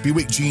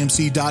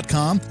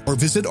WoodhouseBuickGMC.com or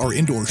visit our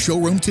indoor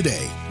showroom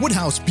today.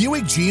 Woodhouse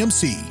Buick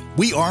GMC.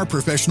 We are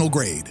professional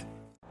grade.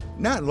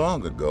 Not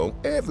long ago,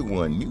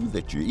 everyone knew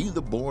that you're either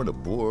born a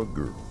boy or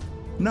girl.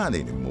 Not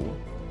anymore.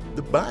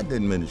 The Biden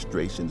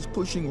administration is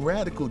pushing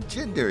radical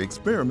gender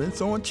experiments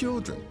on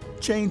children,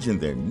 changing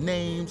their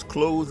names,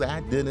 clothes,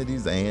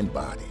 identities, and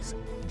bodies.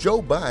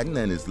 Joe Biden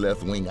and his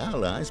left-wing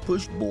allies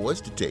push boys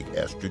to take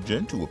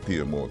estrogen to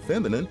appear more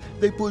feminine.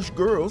 They push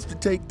girls to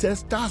take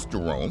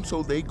testosterone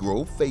so they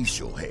grow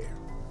facial hair.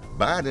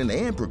 Biden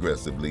and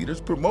progressive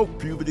leaders promote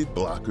puberty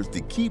blockers to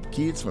keep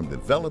kids from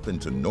developing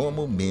to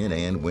normal men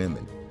and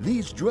women.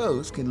 These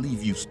drugs can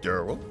leave you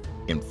sterile,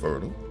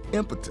 infertile,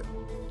 impotent.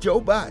 Joe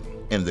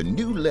Biden and the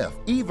new left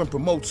even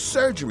promote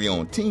surgery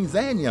on teens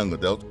and young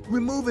adults,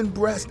 removing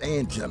breasts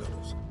and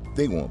genitals.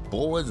 They want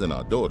boys in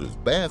our daughters'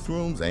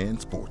 bathrooms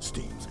and sports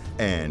teams.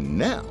 And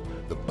now,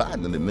 the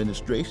Biden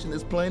administration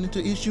is planning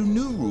to issue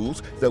new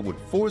rules that would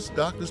force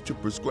doctors to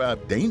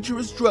prescribe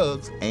dangerous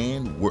drugs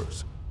and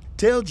worse.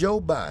 Tell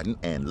Joe Biden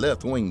and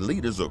left-wing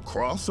leaders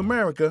across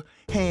America,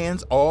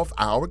 hands off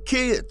our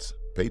kids.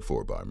 Paid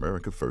for by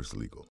America First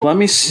Legal. Let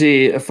me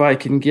see if I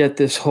can get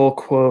this whole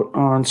quote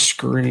on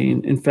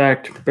screen. In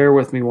fact, bear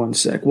with me one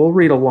sec. We'll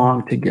read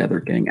along together,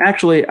 gang.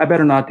 Actually, I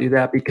better not do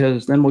that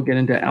because then we'll get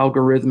into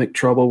algorithmic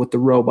trouble with the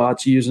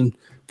robots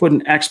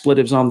putting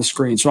expletives on the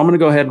screen. So I'm going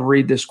to go ahead and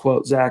read this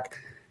quote, Zach.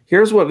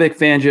 Here's what Vic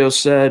Fangio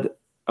said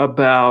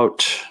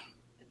about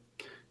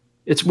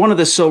 – it's one of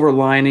the silver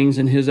linings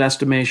in his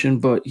estimation,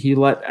 but he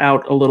let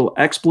out a little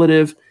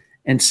expletive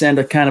and sent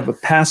a kind of a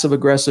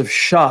passive-aggressive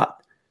shot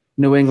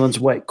New England's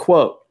way.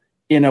 Quote,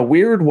 in a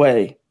weird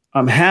way,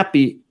 I'm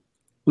happy.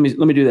 Let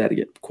me do that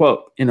again.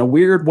 Quote, in a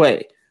weird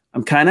way,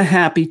 I'm kind of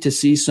happy to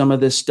see some of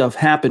this stuff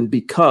happen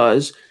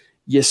because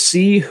you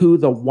see who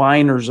the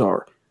whiners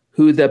are,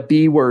 who the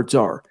B words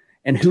are,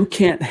 and who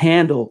can't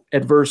handle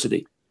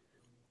adversity.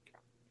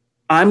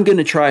 I'm going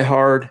to try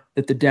hard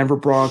that the Denver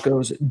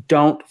Broncos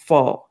don't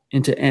fall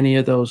into any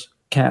of those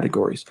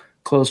categories.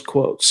 Close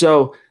quote.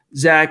 So,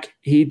 Zach,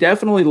 he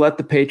definitely let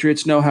the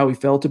Patriots know how he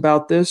felt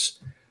about this.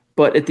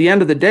 But at the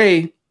end of the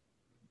day,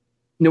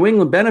 New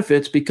England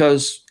benefits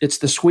because it's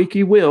the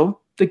squeaky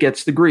wheel that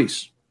gets the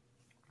grease.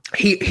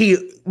 He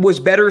was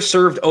better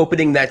served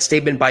opening that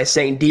statement by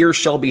saying, "Dear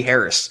Shelby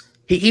Harris."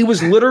 He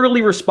was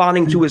literally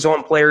responding to his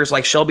own players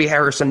like Shelby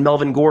Harris and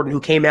Melvin Gordon,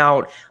 who came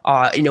out,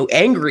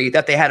 angry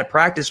that they had to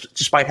practice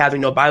despite having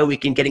no bye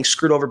week and getting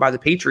screwed over by the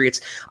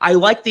Patriots. I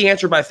like the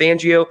answer by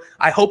Fangio.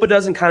 I hope it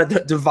doesn't kind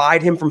of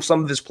divide him from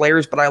some of his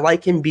players, but I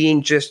like him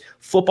being just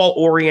football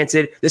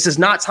oriented. This is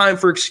not time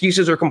for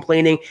excuses or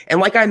complaining. And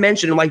like I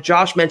mentioned, and like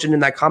Josh mentioned in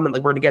that comment,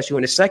 like we're going to get to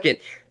in a second,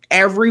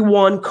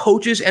 everyone,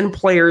 coaches and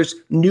players,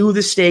 knew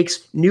the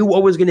stakes, knew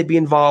what was going to be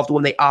involved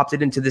when they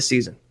opted into this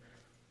season.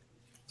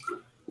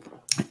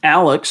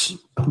 Alex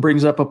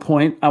brings up a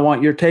point. I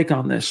want your take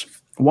on this.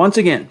 Once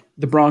again,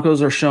 the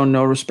Broncos are shown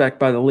no respect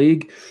by the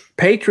league.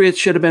 Patriots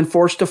should have been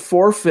forced to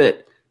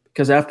forfeit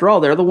because, after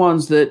all, they're the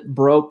ones that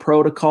broke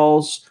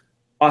protocols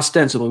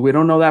ostensibly. We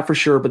don't know that for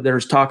sure, but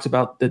there's talks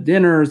about the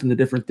dinners and the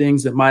different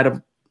things that might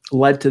have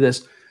led to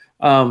this.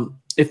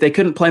 If they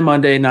couldn't play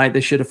Monday night,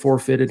 they should have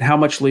forfeited. How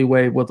much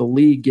leeway will the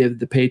league give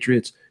the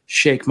Patriots?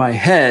 Shake my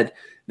head.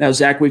 Now,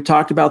 Zach, we've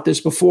talked about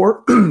this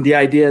before, the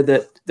idea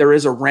that there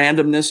is a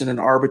randomness and an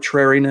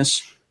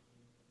arbitrariness,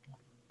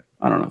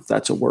 I don't know if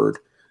that's a word,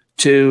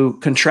 to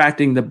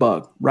contracting the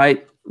bug,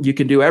 right? You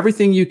can do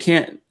everything you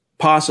can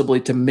possibly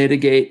to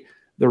mitigate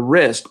the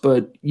risk,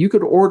 but you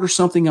could order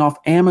something off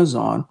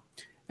Amazon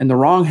and the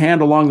wrong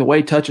hand along the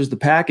way touches the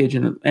package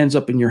and it ends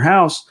up in your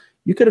house.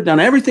 You could have done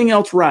everything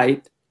else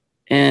right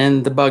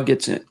and the bug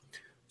gets in.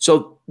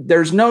 So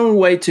there's no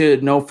way to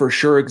know for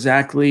sure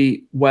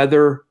exactly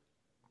whether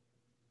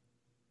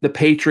the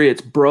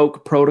Patriots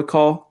broke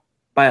protocol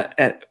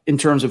in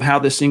terms of how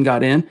this thing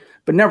got in.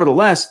 But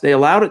nevertheless, they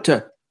allowed it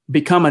to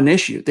become an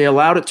issue. They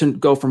allowed it to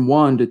go from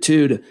 1 to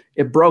 2 to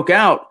it broke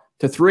out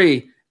to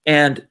 3.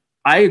 And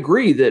I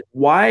agree that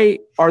why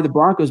are the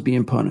Broncos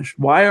being punished?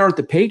 Why aren't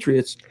the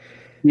Patriots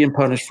being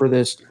punished for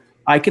this?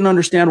 I can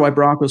understand why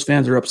Broncos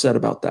fans are upset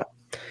about that.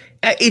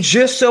 It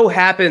just so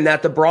happened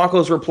that the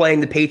Broncos were playing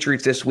the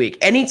Patriots this week.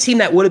 Any team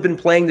that would have been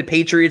playing the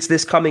Patriots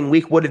this coming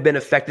week would have been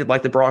affected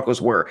like the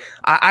Broncos were.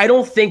 I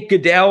don't think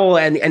Goodell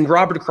and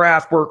Robert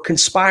Kraft were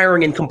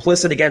conspiring and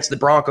complicit against the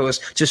Broncos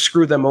to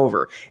screw them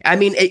over. I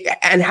mean,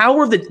 and how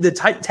were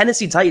the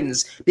Tennessee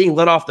Titans being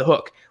let off the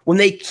hook? When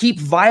they keep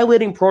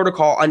violating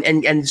protocol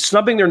and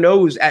snubbing their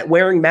nose at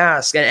wearing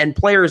masks and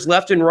players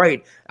left and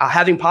right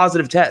having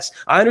positive tests.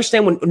 I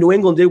understand what New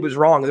England did was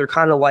wrong. They're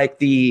kind of like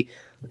the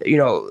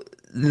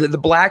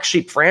black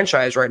sheep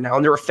franchise right now,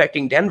 and they're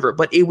affecting Denver.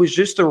 But it was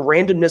just the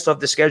randomness of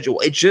the schedule.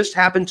 It just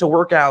happened to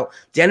work out.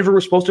 Denver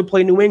was supposed to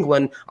play New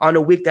England on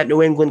a week that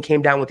New England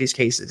came down with these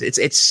cases.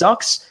 It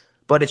sucks,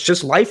 but it's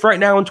just life right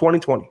now in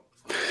 2020.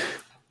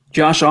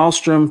 Josh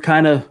Ahlstrom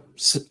kind of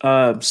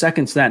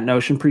seconds that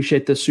notion.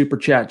 Appreciate the super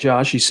chat,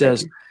 Josh. He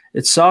says,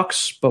 it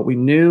sucks, but we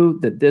knew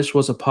that this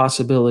was a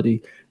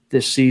possibility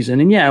this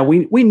season. And yeah,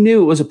 we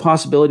knew it was a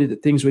possibility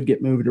that things would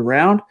get moved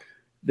around.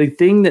 The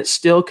thing that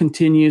still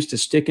continues to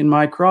stick in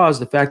my craw is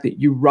the fact that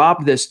you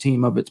robbed this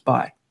team of its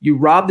bye. You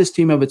robbed this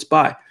team of its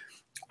bye.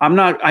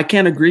 I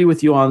can't agree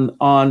with you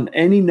on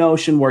any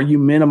notion where you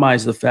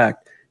minimize the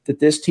fact that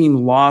this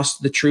team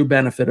lost the true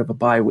benefit of a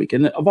bye week.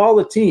 And of all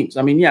the teams,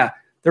 I mean, yeah,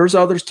 there's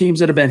other teams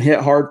that have been hit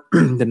hard,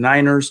 the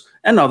Niners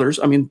and others.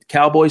 I mean,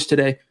 Cowboys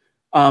today.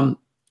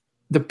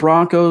 The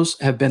Broncos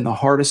have been the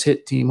hardest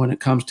hit team when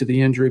it comes to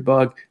the injury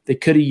bug. They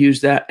could have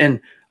used that. And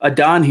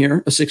Don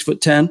here, a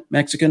 6'10"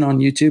 Mexican on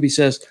YouTube, he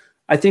says,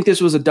 I think this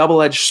was a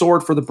double-edged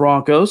sword for the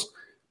Broncos.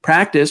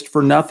 Practiced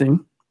for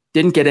nothing,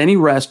 didn't get any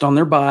rest on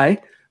their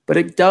bye, but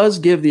it does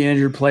give the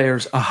injured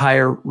players a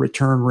higher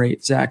return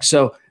rate, Zach.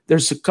 So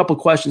there's a couple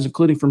questions,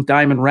 including from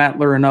Diamond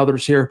Rattler and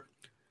others here.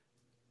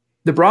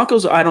 The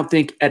Broncos, I don't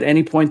think at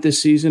any point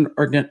this season,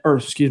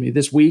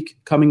 this week,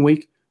 coming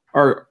week,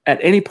 or at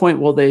any point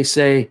will they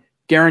say,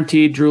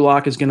 guaranteed Drew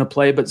Lock is going to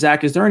play. But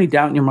Zach, is there any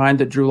doubt in your mind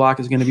that Drew Lock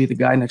is going to be the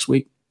guy next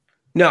week?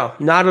 No,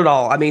 not at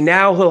all. I mean,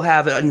 now he'll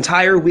have an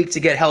entire week to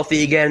get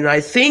healthy again. And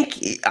I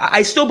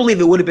still believe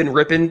it would have been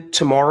Rypien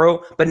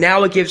tomorrow, but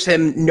now it gives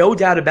him, no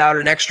doubt about it,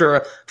 an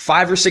extra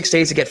 5 or 6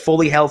 days to get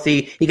fully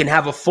healthy. He can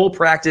have a full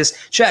practice.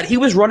 Chad, he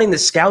was running the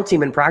scout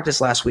team in practice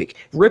last week.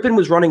 Rypien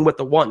was running with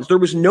the ones. There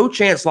was no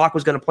chance Locke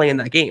was going to play in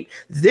that game.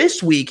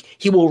 This week,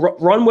 he will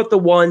run with the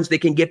ones. They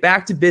can get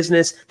back to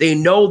business. They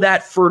know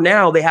that for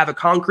now, they have a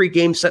concrete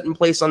game set in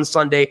place on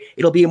Sunday.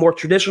 It'll be a more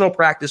traditional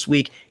practice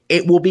week.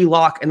 It will be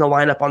Locke in the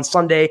lineup on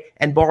Sunday,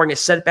 and barring a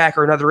setback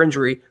or another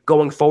injury,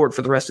 going forward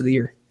for the rest of the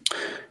year.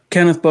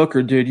 Kenneth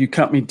Booker, dude, you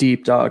cut me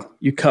deep, dog.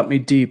 You cut me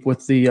deep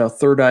with the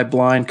third eye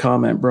blind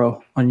comment,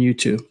 bro, on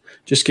YouTube.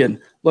 Just kidding.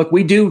 Look,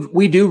 we do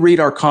read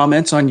our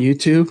comments on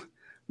YouTube.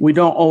 We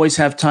don't always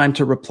have time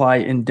to reply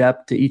in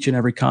depth to each and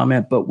every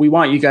comment, but we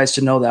want you guys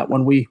to know that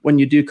when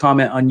you do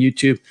comment on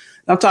YouTube,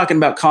 I'm talking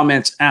about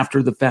comments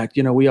after the fact.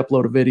 You know, we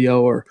upload a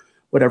video or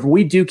whatever.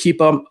 We do keep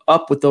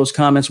up with those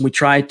comments, and we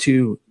try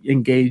to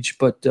engage,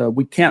 but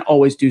we can't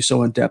always do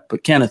so in depth.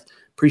 But Kenneth,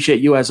 appreciate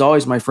you as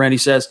always, my friend. He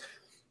says,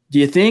 do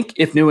you think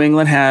if New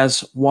England has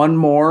one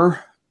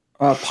more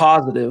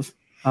positive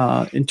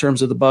in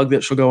terms of the bug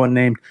that shall go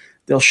unnamed,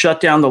 they'll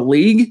shut down the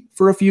league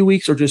for a few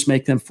weeks or just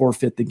make them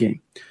forfeit the game?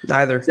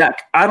 Neither.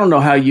 Zach, I don't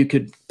know how you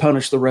could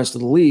punish the rest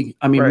of the league.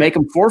 I mean, Make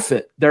them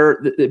forfeit.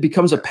 It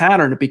becomes a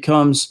pattern. It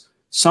becomes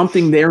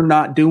something they're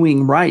not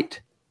doing right.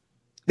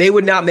 They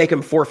would not make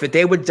them forfeit.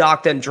 They would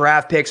dock them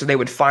draft picks, or they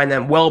would fine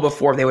them well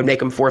before they would make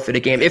them forfeit a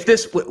game. If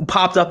this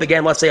popped up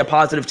again, let's say a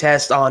positive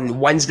test on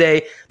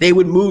Wednesday, they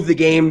would move the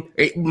game.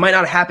 It might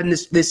not happen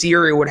this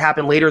year. It would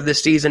happen later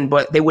this season,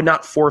 but they would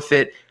not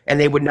forfeit, and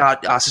they would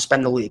not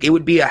suspend the league. It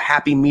would be a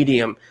happy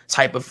medium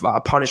type of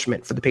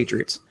punishment for the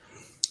Patriots.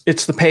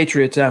 It's the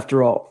Patriots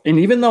after all. And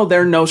even though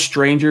they're no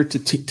stranger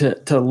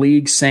to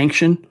league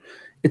sanction,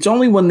 it's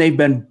only when they've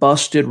been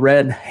busted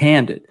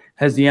red-handed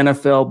has the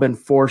NFL been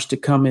forced to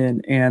come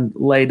in and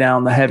lay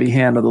down the heavy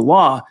hand of the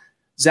law.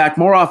 Zach,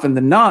 more often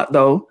than not,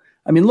 though,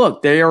 I mean,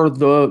 look, they are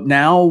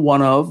now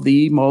one of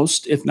the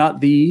most, if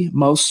not the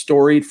most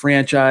storied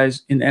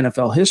franchise in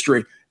NFL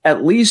history,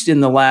 at least in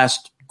the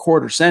last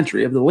quarter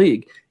century of the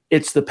league.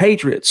 It's the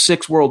Patriots,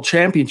 6 world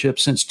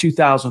championships since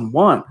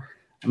 2001.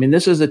 I mean,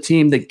 this is a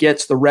team that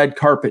gets the red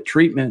carpet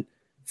treatment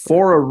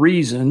for a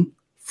reason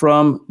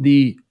from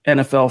the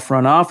NFL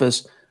front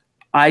office.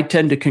 I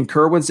tend to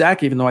concur with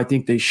Zach, even though I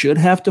think they should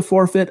have to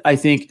forfeit. I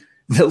think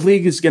the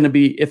league is going to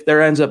be, if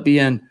there ends up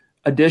being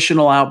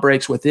additional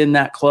outbreaks within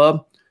that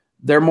club,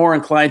 they're more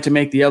inclined to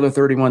make the other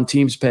 31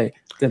 teams pay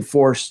than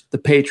force the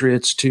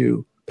Patriots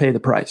to pay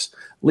the price.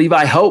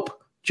 Levi Hope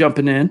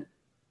jumping in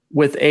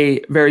with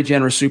a very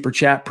generous super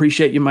chat.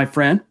 Appreciate you, my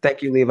friend.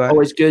 Thank you, Levi.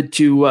 Always good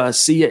to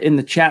see you in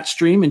the chat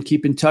stream and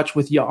keep in touch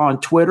with you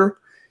on Twitter.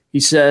 He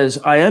says,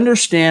 I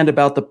understand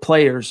about the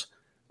players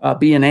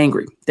being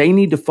angry. They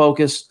need to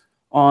focus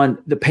on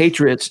the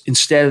Patriots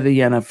instead of the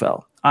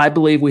NFL. I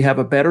believe we have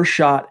a better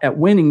shot at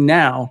winning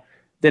now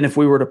than if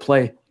we were to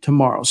play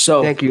tomorrow.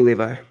 So thank you,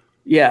 Levi.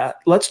 Yeah,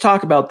 let's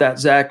talk about that,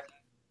 Zach.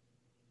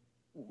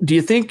 Do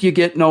you think you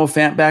get Noah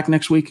Fant back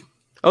next week?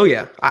 Oh,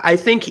 yeah. I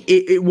think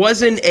it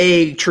wasn't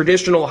a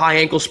traditional high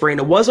ankle sprain.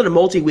 It wasn't a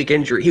multi-week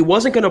injury. He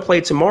wasn't going to play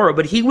tomorrow,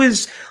 but he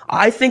was,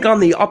 I think, on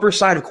the upper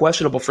side of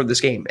questionable for this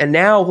game. And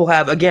now he'll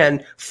have,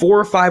 again, 4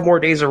 or 5 more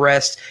days of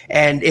rest.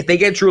 And if they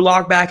get Drew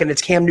Lock back and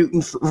it's Cam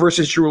Newton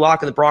versus Drew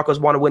Lock and the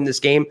Broncos want to win this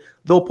game,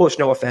 they'll push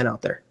Noah Fant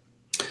out there.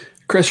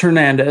 Chris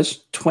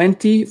Hernandez,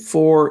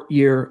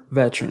 24-year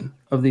veteran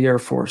of the Air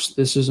Force.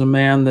 This is a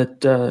man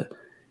that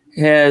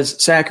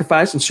has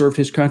sacrificed and served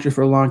his country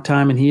for a long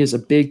time, and he is a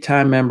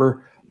big-time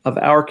member of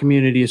our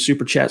community, a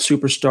Super Chat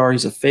superstar.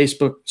 He's a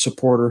Facebook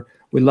supporter.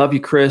 We love you,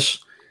 Chris.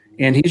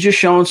 And he's just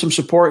showing some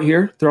support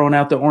here, throwing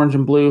out the orange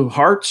and blue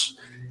hearts.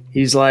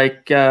 He's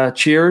like,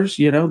 cheers.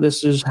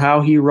 This is how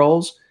he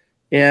rolls.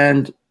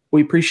 And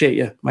we appreciate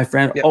you, my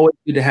friend. Yep. Always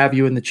good to have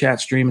you in the chat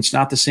stream. It's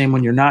not the same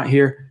when you're not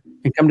here.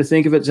 And come to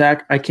think of it,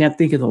 Zach, I can't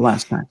think of the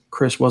last time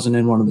Chris wasn't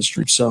in one of the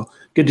streams. So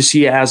good to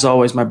see you as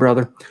always, my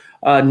brother.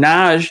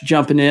 Naj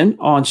jumping in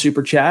on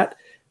Super Chat.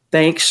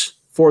 Thanks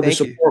for the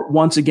support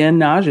once again,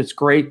 Naj. It's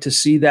great to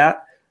see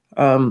that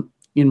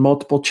in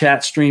multiple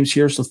chat streams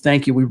here. So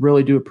thank you. We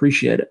really do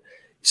appreciate it.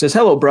 He says,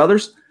 hello,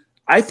 brothers.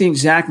 I think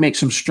Zach makes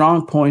some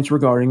strong points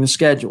regarding the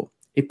schedule.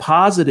 A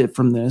positive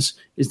from this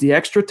is the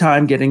extra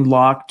time getting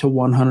locked to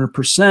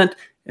 100%,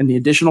 and the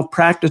additional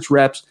practice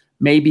reps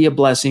may be a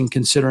blessing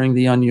considering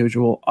the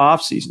unusual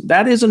offseason.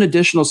 That is an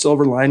additional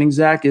silver lining,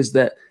 Zach, is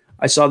that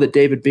I saw that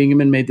David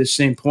Bingaman made the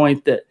same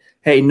point that,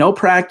 hey, no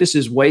practice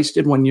is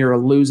wasted when you're a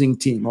losing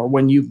team or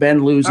when you've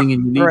been losing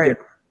and you need to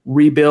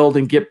rebuild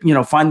and get,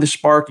 find the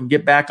spark and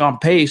get back on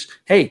pace.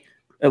 Hey,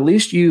 at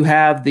least you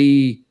have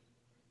the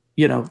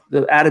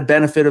added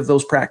benefit of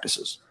those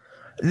practices.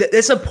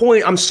 That's a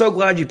point. I'm so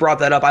glad you brought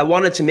that up. I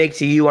wanted to make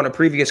to you on a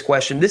previous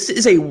question. This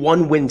is a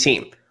 1-win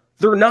team.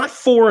 They're not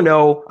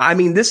 4-0. I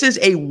mean, this is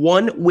a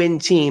 1-win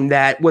team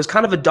that was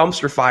kind of a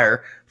dumpster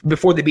fire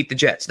before they beat the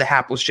Jets, the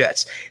hapless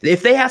Jets.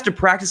 If they have to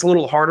practice a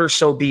little harder,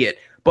 so be it.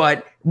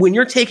 But when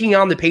you're taking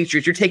on the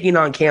Patriots, you're taking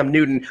on Cam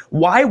Newton,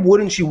 why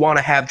wouldn't you want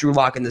to have Drew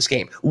Lock in this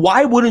game?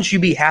 Why wouldn't you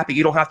be happy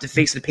you don't have to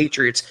face the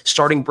Patriots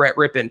starting Brett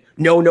Rippon,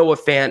 no Noah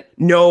Fant,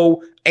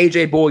 no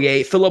AJ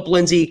Bouye, Phillip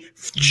Lindsay,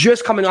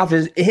 just coming off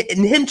and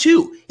him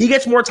too. He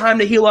gets more time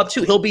to heal up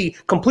too. He'll be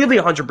completely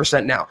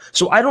 100% now.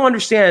 So I don't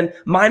understand,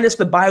 minus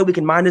the bye week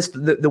and minus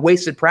the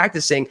wasted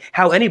practicing,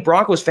 how any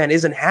Broncos fan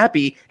isn't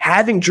happy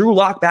having Drew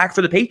Lock back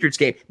for the Patriots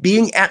game,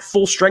 being at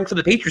full strength for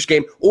the Patriots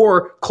game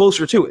or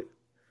closer to it.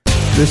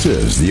 This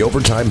is the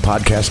Overtime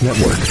Podcast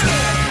Network.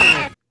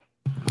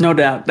 No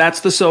doubt. That's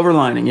the silver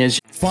lining is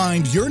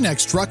find your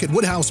next truck at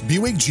Woodhouse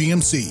Buick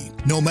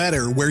GMC. No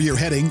matter where you're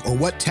heading or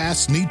what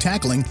tasks need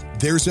tackling,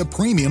 there's a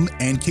premium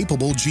and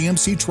capable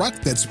GMC truck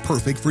that's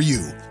perfect for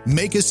you.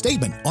 Make a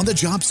statement on the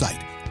job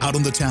site, out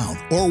on the town,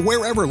 or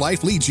wherever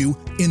life leads you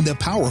in the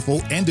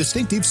powerful and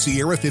distinctive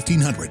Sierra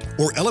 1500,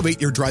 or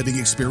elevate your driving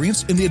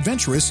experience in the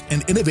adventurous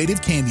and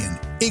innovative Canyon.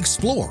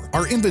 Explore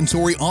our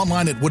inventory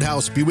online at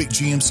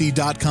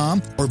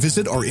WoodhouseBuickGMC.com or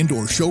visit our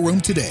indoor showroom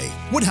today.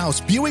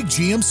 Woodhouse Buick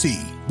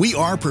GMC. We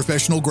are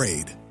professional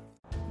grade.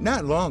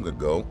 Not long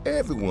ago,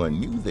 everyone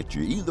knew that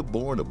you're either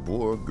born a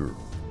boy or girl.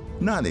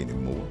 Not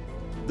anymore.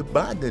 The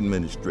Biden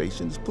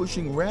administration is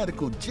pushing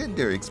radical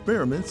gender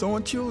experiments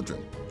on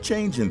children,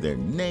 changing their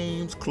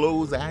names,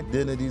 clothes,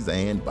 identities,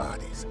 and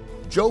bodies.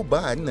 Joe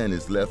Biden and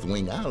his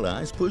left-wing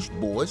allies push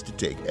boys to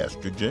take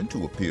estrogen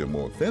to appear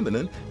more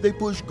feminine. They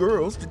push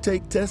girls to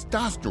take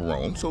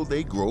testosterone so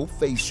they grow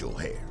facial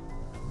hair.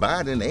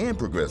 Biden and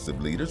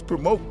progressive leaders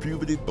promote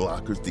puberty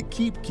blockers to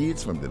keep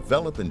kids from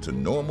developing to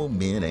normal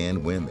men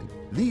and women.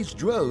 These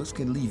drugs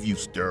can leave you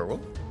sterile,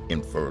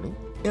 infertile,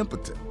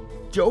 impotent.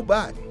 Joe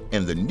Biden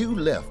and the new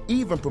left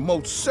even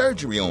promote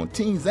surgery on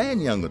teens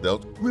and young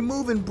adults,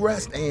 removing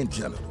breasts and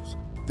genitals.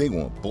 They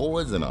want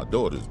boys in our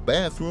daughters'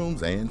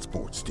 bathrooms and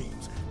sports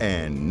teams.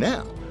 And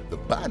now, the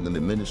Biden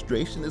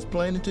administration is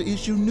planning to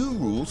issue new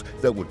rules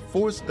that would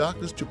force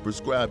doctors to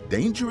prescribe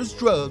dangerous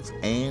drugs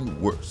and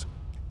worse.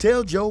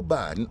 Tell Joe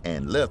Biden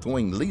and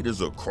left-wing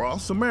leaders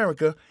across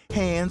America,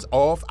 hands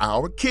off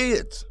our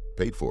kids.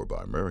 Paid for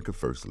by America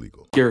First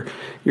Legal. You're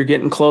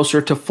getting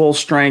closer to full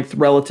strength,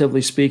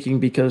 relatively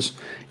speaking, because,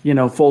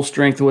 full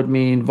strength would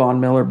mean Von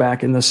Miller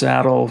back in the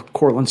saddle,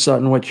 Cortland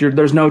Sutton, which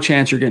there's no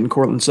chance you're getting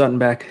Cortland Sutton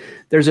back.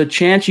 There's a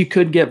chance you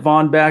could get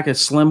Von back, a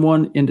slim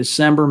one, in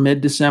December,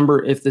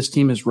 mid-December, if this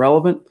team is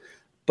relevant,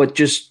 but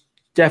just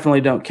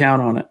definitely don't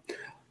count on it.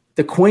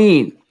 The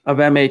queen of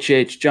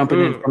MHH jumping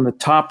in from the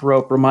top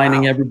rope,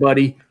 reminding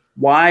everybody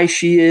why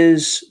she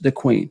is the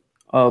queen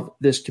of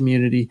this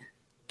community.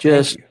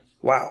 Just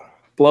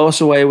blow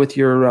us away with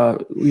your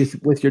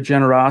with your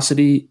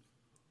generosity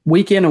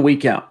week in and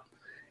week out.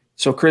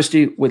 So,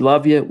 Christy, we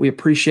love you. We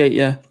appreciate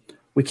you.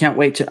 We can't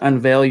wait to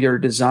unveil your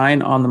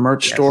design on the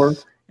merch store,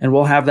 and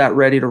we'll have that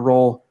ready to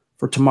roll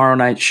for tomorrow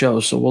night's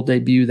show. So we'll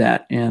debut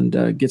that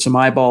and get some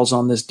eyeballs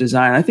on this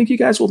design. I think you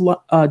guys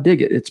will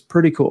dig it. It's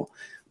pretty cool.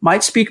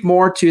 Might speak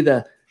more to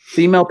the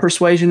female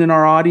persuasion in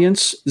our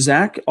audience,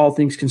 Zach, all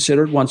things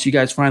considered. Once you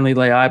guys finally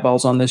lay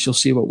eyeballs on this, you'll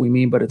see what we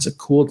mean, but it's a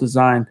cool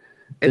design.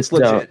 It's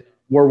legit.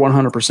 We're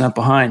 100%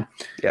 behind.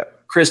 Yeah.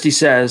 Christy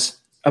says,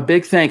 a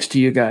big thanks to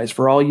you guys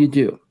for all you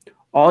do.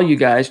 All you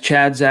guys,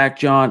 Chad, Zach,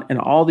 John, and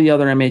all the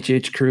other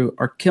MHH crew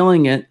are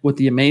killing it with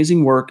the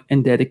amazing work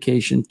and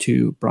dedication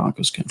to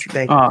Broncos country.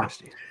 Thank you,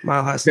 Christy.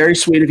 Very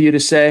sweet of you to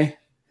say.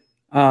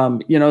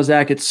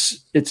 Zach,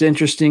 it's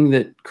interesting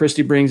that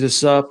Christy brings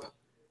this up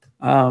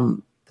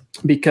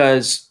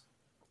because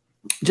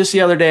just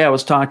the other day I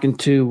was talking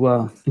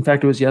to, in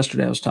fact, it was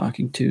yesterday, I was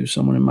talking to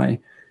someone in my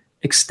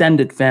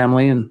extended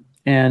family,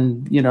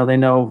 and they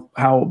know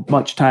how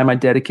much time I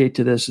dedicate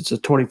to this. It's a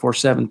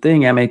 24/7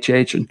 thing,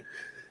 MHH, and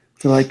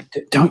they're like,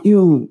 don't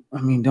you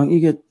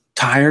get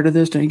tired of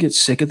this? Don't you get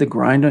sick of the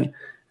grind? And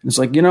it's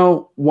like,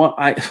 what?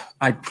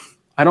 I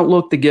don't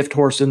look the gift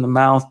horse in the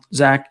mouth,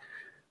 Zach.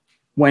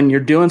 When you're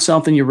doing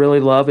something you really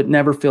love, it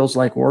never feels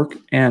like work.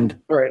 And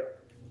right.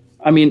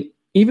 I mean,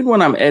 even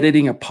when I'm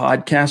editing a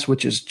podcast,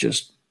 which is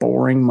just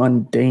boring,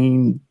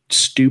 mundane,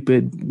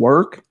 stupid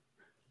work,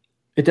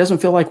 it doesn't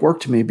feel like work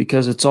to me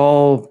because it's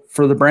all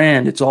for the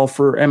brand. It's all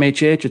for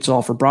MHH. It's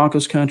all for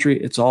Broncos country.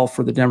 It's all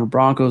for the Denver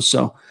Broncos.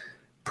 So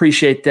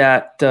appreciate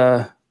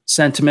that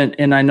sentiment.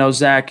 And I know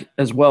Zach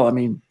as well. I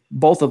mean,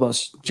 both of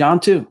us, John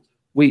too,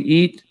 we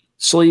eat,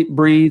 sleep,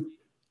 breathe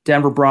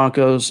Denver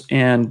Broncos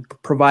and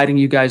providing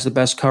you guys the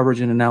best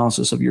coverage and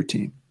analysis of your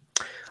team.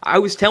 I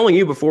was telling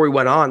you before we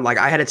went on, like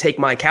I had to take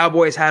my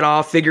Cowboys hat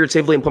off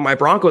figuratively and put my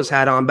Broncos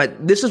hat on,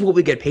 but this is what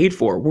we get paid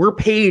for. We're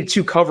paid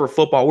to cover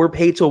football. We're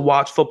paid to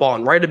watch football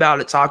and write about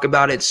it, talk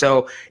about it.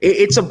 So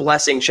it's a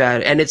blessing,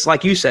 Chad. And it's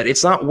like you said,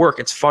 it's not work.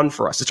 It's fun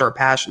for us. It's our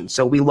passion.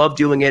 So we love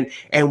doing it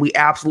and we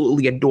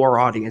absolutely adore our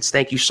audience.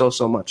 Thank you so,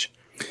 so much.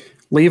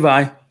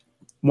 Levi,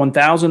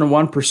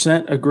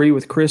 1001% agree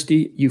with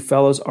Christy. You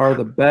fellas are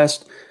the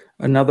best.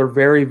 Another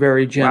very,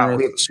 very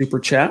generous super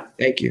chat.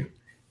 Thank you.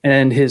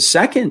 And his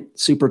second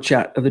super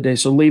chat of the day.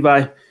 So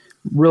Levi,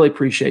 really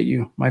appreciate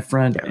you, my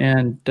friend. Yeah.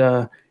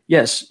 And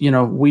yes,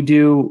 we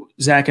do,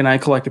 Zach and I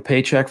collect a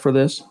paycheck for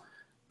this,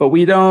 but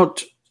we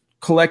don't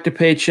collect a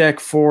paycheck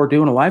for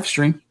doing a live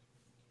stream.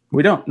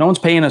 We don't. No one's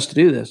paying us to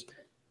do this.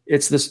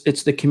 It's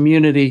the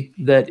community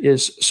that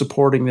is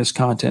supporting this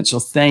content. So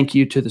thank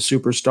you to the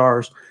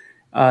superstars.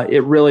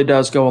 It really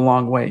does go a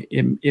long way.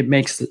 It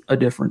makes a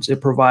difference.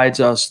 It provides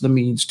us the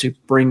means to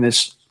bring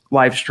this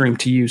live stream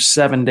to you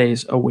 7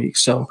 days a week.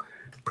 So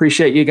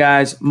appreciate you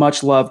guys.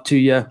 Much love to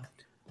you.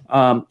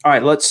 All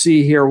right, let's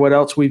see here what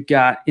else we've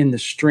got in the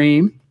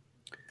stream.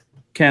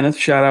 Kenneth,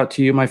 shout out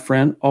to you, my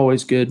friend.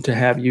 Always good to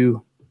have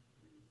you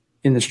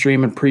in the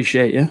stream and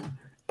appreciate you.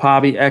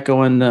 Pobby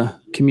echoing the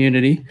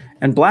community.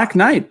 And Black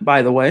Knight,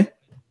 by the way,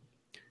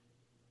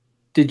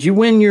 did you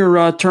win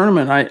your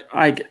tournament?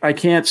 I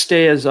can't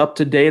stay as up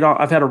to date.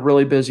 I've had a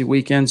really busy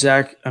weekend,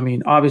 Zach. I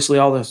mean, obviously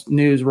all this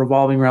news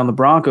revolving around the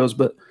Broncos,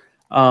 but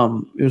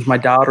it was my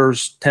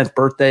daughter's 10th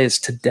birthday is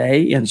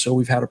today, and so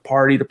we've had a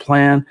party to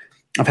plan.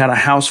 I've had a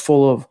house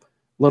full of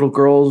little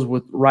girls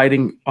with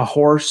riding a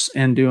horse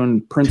and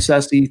doing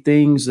princessy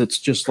things. That's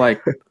just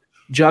like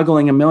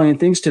juggling a million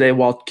things today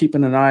while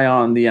keeping an eye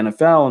on the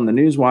NFL and the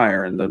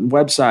Newswire and the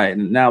website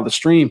and now the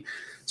stream.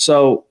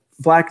 So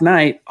Black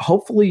Knight,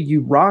 hopefully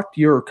you rocked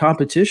your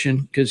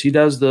competition because he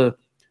does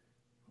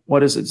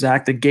what is it,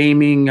 Zach? The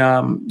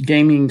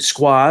gaming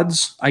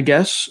squads, I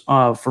guess,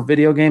 for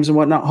video games and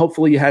whatnot.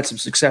 Hopefully you had some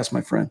success,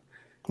 my friend.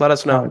 Let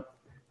us know.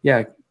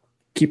 Yeah,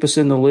 keep us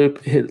in the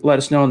loop. Let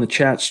us know in the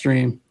chat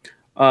stream.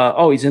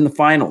 He's in the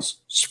finals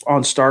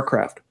on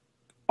StarCraft.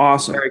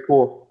 Awesome. Very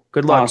cool.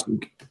 Good luck.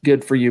 Awesome.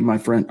 Good for you, my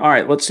friend. All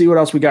right, let's see what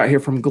else we got here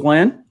from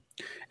Glenn.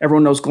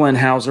 Everyone knows Glenn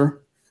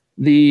Hauser,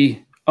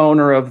 the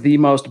owner of the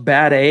most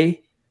bad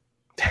A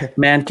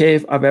man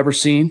cave I've ever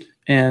seen.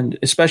 And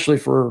especially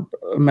for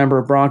a member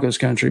of Broncos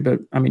country, but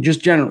I mean,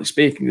 just generally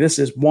speaking, this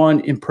is one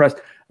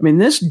impressive. I mean,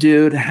 this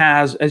dude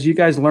has, as you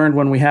guys learned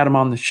when we had him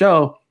on the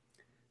show,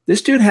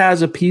 this dude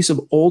has a piece of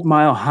Old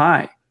Mile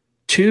High.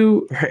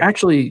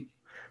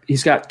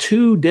 He's got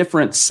two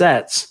different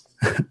sets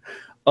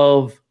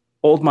of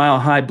Old Mile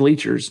High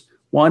bleachers.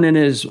 One in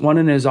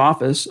his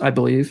office, I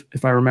believe,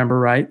 if I remember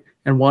right,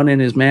 and one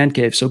in his man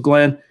cave. So,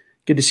 Glenn,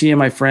 good to see you,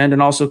 my friend,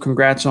 and also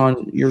congrats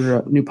on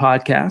your new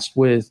podcast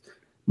with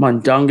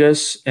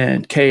Mundungus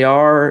and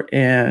KR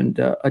and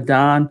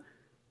Adon,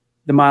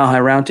 the Mile High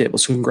Roundtable.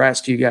 So congrats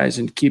to you guys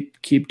and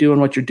keep doing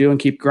what you're doing.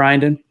 Keep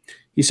grinding.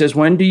 He says,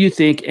 when do you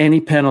think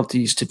any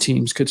penalties to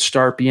teams could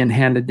start being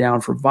handed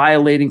down for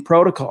violating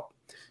protocol?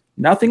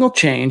 Nothing will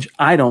change,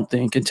 I don't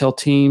think, until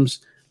teams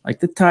like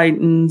the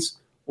Titans,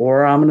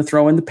 or I'm going to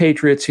throw in the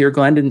Patriots here.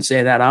 Glenn didn't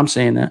say that. I'm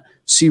saying that.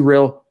 See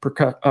real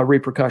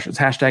repercussions.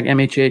 Hashtag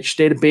MHH,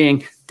 state of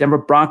being, Denver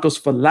Broncos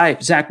for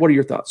life. Zach, what are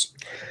your thoughts?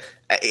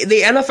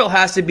 The NFL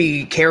has to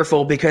be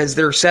careful because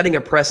they're setting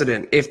a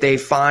precedent if they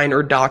fine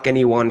or dock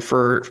anyone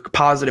for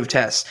positive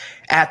tests.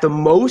 At the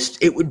most,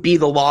 it would be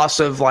the loss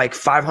of like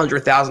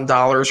 $500,000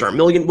 or $1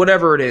 million,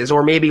 whatever it is,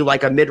 or maybe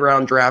like a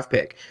mid-round draft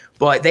pick.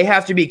 but they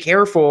have to be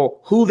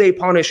careful who they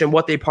punish and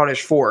what they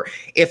punish for.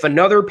 If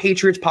another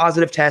Patriots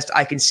positive test,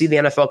 I can see the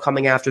NFL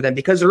coming after them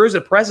because there is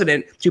a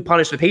precedent to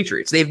punish the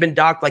Patriots. They've been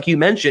docked, like you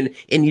mentioned,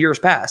 in years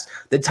past.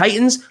 The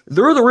Titans,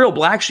 they're the real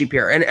black sheep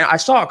here. And I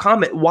saw a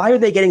comment, why are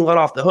they getting let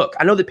off the hook?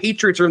 I know the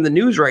Patriots are in the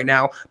news right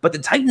now, but the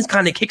Titans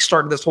kind of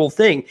kickstarted this whole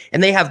thing,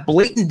 and they have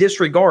blatant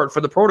disregard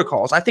for the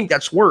protocols. I think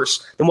that's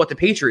worse than what the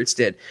Patriots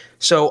did.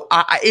 So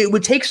it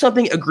would take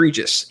something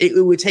egregious.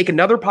 It would take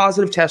another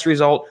positive test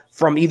result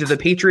from either the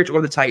Patriots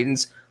or the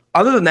Titans.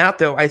 Other than that,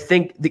 though, I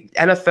think the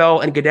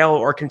NFL and Goodell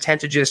are content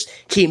to just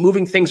keep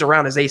moving things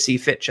around as they see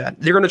fit, Chad.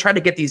 They're going to try to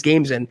get these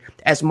games in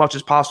as much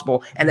as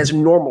possible and as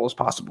normal as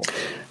possible.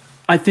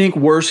 I think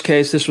worst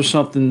case, this was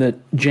something that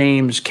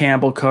James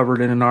Campbell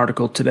covered in an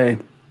article today.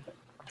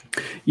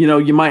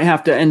 You might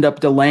have to end up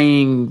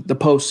delaying the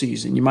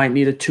postseason. You might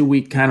need a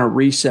 2-week kind of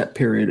reset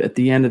period at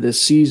the end of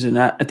this season.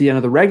 At the end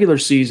of the regular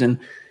season,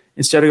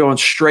 instead of going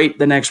straight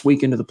the next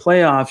week into the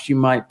playoffs, you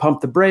might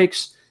pump the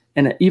brakes.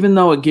 And even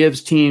though it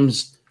gives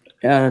teams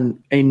a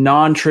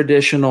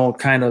non-traditional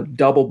kind of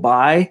double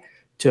bye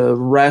to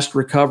rest,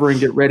 recover, and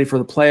get ready for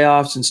the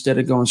playoffs instead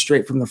of going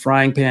straight from the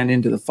frying pan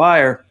into the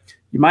fire,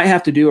 you might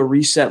have to do a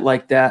reset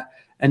like that.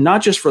 And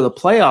not just for the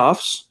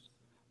playoffs,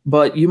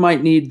 but you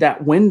might need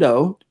that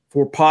window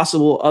for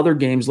possible other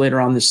games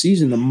later on this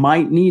season that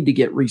might need to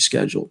get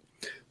rescheduled.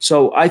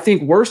 So I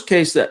think worst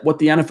case that what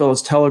the NFL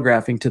is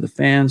telegraphing to the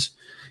fans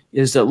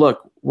is that,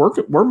 look,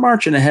 we're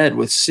marching ahead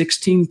with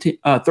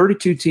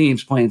 32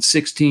 teams playing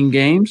 16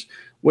 games.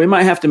 We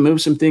might have to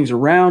move some things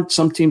around.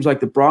 Some teams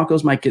like the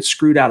Broncos might get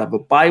screwed out of a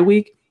bye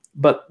week,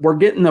 but we're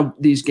getting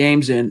these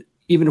games in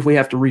even if we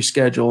have to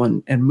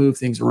reschedule and move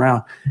things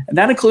around. And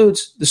that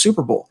includes the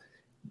Super Bowl.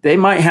 They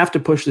might have to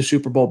push the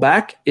Super Bowl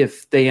back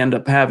if they end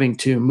up having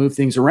to move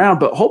things around.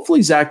 But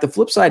hopefully, Zach, the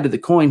flip side of the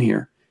coin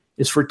here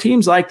is for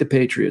teams like the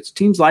Patriots,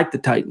 teams like the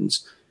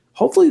Titans.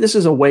 Hopefully this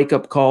is a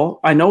wake-up call.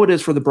 I know it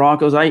is for the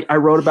Broncos. I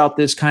wrote about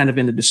this kind of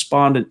in a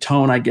despondent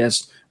tone, I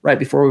guess, right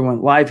before we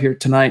went live here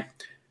tonight.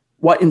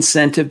 What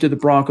incentive do the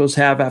Broncos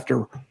have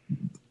after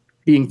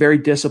being very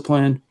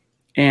disciplined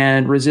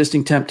and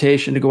resisting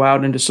temptation to go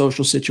out into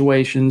social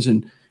situations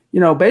and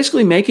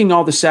basically making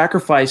all the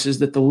sacrifices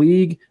that the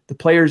league, the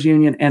players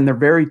union, and their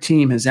very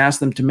team has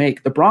asked them to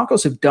make? The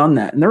Broncos have done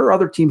that, and there are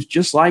other teams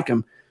just like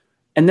them.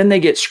 And then they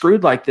get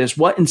screwed like this.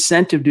 What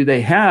incentive do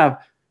they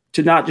have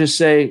to not just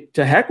say,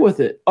 to heck with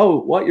it? Oh,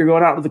 what, you're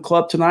going out to the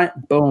club tonight?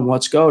 Boom,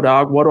 let's go,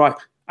 dog. What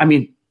do I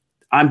mean,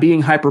 I'm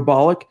being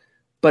hyperbolic,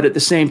 but at the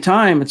same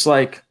time, it's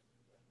like,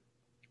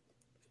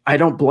 I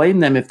don't blame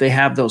them if they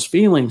have those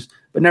feelings.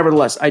 But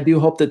nevertheless, I do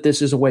hope that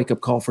this is a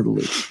wake-up call for the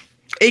league.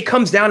 It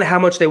comes down to how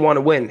much they want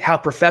to win, how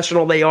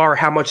professional they are,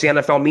 how much the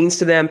NFL means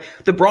to them.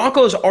 The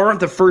Broncos aren't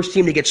the first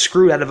team to get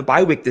screwed out of a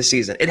bye week this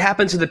season. It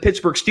happened to the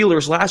Pittsburgh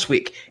Steelers last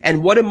week.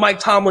 And what did Mike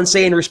Tomlin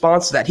say in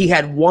response to that? He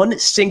had one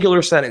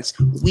singular sentence: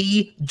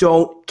 we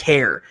don't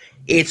care.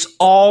 It's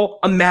all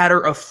a matter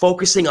of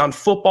focusing on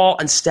football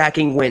and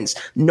stacking wins.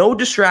 No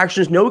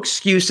distractions, no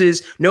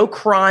excuses, no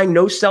crying,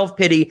 no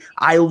self-pity.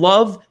 I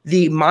love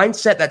the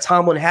mindset that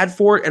Tomlin had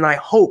for it, and I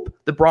hope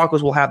the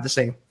Broncos will have the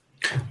same.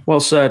 Well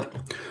said.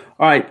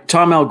 All right,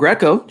 Tom El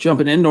Greco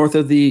jumping in north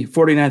of the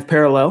 49th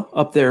parallel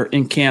up there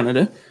in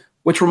Canada,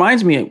 which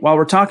reminds me, while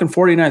we're talking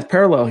 49th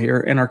parallel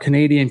here in our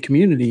Canadian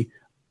community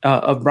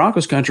of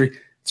Broncos country,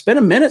 it's been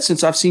a minute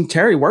since I've seen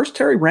Terry. Where's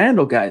Terry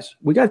Randall, guys?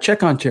 We got to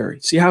check on Terry,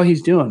 see how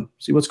he's doing,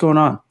 see what's going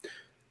on.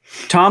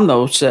 Tom,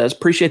 though, says,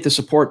 appreciate the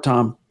support,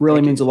 Tom.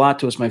 Really means a lot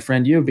to us, my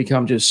friend. You have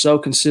become just so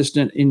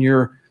consistent in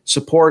your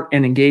support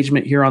and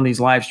engagement here on these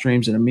live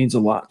streams, and it means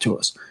a lot to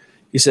us.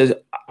 He says,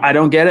 I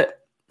don't get it.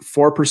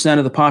 4%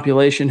 of the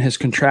population has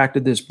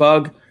contracted this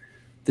bug.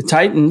 The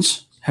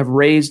Titans have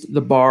raised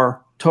the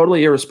bar.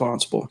 Totally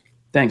irresponsible.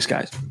 Thanks,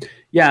 guys.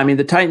 Yeah, I mean,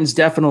 the Titans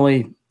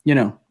definitely,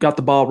 got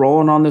the ball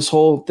rolling on this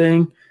whole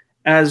thing.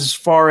 As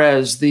far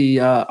as the,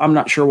 I'm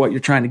not sure what you're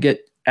trying to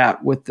get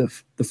at with the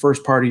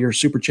first part of your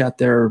super chat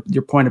there,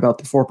 your point about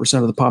the 4%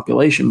 of the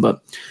population.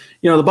 But,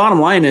 the bottom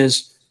line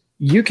is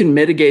you can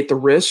mitigate the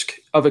risk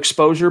of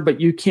exposure,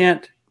 but you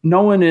can't.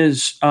 No one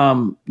is,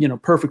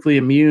 perfectly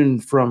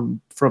immune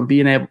from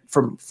being able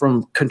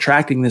from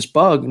contracting this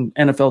bug, and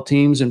NFL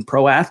teams and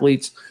pro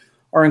athletes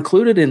are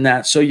included in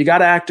that. So you got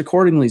to act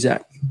accordingly,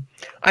 Zach.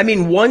 I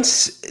mean,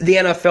 once the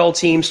NFL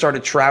team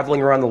started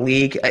traveling around the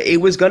league,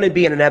 it was going to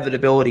be an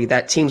inevitability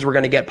that teams were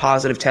going to get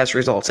positive test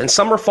results. And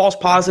some are false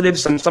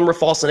positives, some are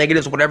false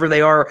negatives, whatever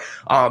they are.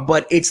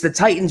 But it's the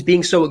Titans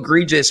being so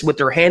egregious with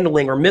their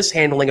handling or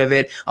mishandling of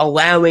it,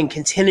 allowing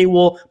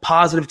continual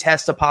positive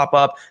tests to pop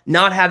up,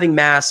 not having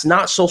masks,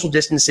 not social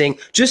distancing,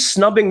 just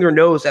snubbing their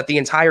nose at the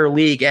entire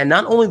league. And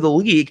not only the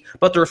league,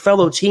 but their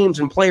fellow teams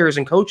and players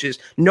and coaches.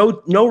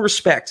 No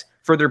respect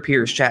for their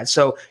peers, Chad.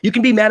 So you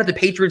can be mad at the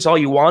Patriots all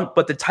you want,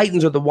 but the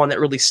Titans are the one that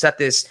really set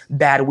this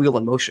bad wheel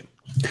in motion.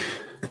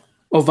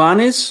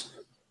 Ovanis,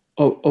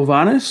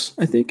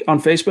 I think,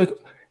 on Facebook.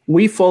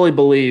 we fully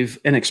believe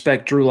and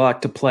expect Drew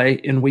Lock to play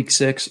in Week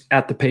 6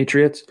 at the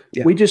Patriots.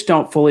 Yeah. We just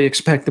don't fully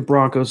expect the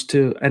Broncos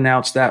to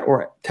announce that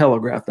or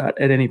telegraph that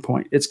at any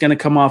point. It's going to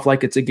come off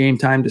like it's a game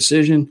time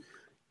decision.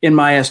 In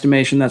my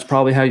estimation, that's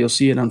probably how you'll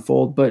see it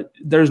unfold, but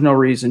there's no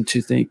reason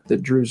to think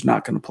that Drew's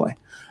not going to play.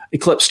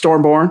 Eclipse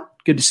Stormborn,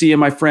 good to see you,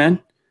 my friend.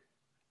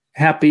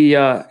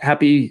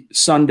 Happy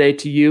Sunday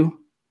to you.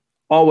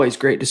 Always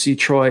great to see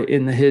Troy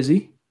in the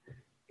hizzy,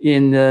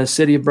 in the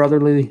city of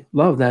brotherly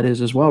love, that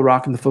is, as well,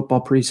 rocking the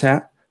football priest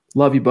hat.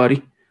 Love you,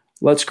 buddy.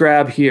 Let's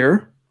grab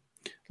here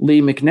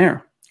Lee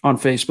McNair on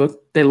Facebook.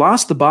 They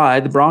lost the bye,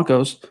 the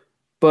Broncos,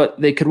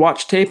 but they could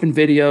watch tape and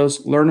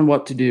videos, learning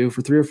what to do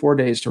for 3 or 4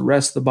 days to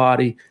rest the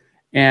body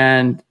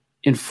and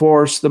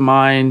enforce the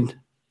mind,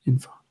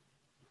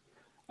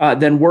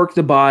 then work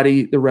the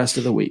body the rest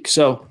of the week.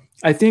 So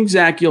I think,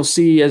 Zach, you'll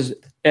see, as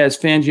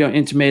Fangio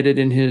intimated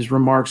in his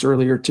remarks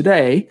earlier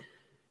today,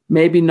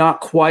 maybe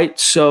not quite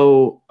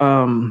so,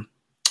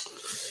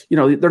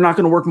 they're not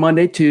going to work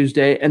Monday,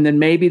 Tuesday, and then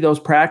maybe those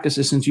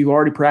practices, since you've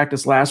already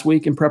practiced last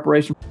week in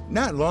preparation.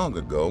 Not long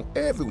ago,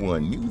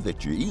 everyone knew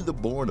that you're either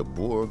born a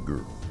boy or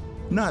girl.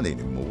 Not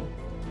anymore.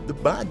 The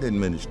Biden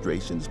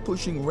administration is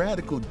pushing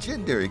radical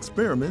gender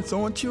experiments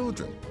on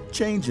children,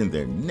 changing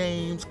their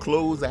names,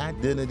 clothes,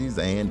 identities,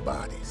 and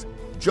bodies.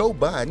 Joe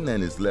Biden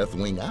and his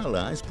left-wing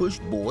allies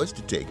pushed boys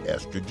to take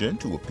estrogen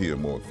to appear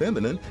more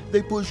feminine.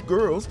 They push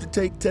girls to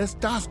take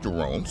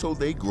testosterone so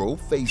they grow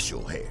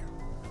facial hair.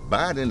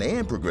 Biden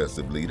and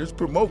progressive leaders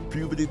promote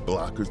puberty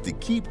blockers to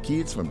keep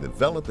kids from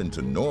developing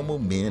to normal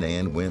men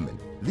and women.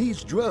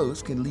 These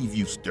drugs can leave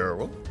you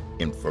sterile,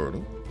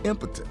 infertile,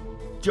 impotent.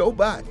 Joe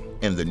Biden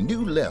and the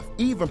new left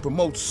even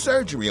promote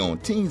surgery on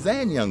teens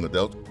and young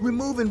adults,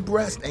 removing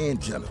breasts and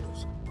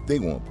genitals. They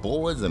want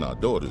boys in our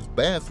daughters'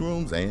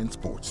 bathrooms and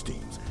sports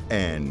teams.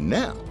 And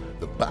now,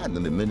 the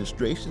Biden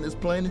administration is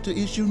planning to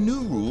issue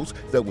new rules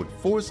that would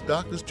force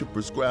doctors to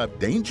prescribe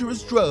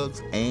dangerous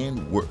drugs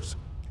and worse.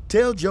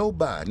 Tell Joe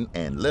Biden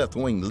and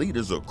left-wing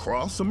leaders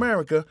across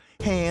America,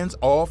 hands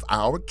off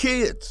our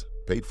kids.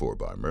 Paid for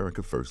by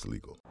America First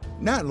Legal.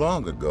 Not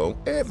long ago,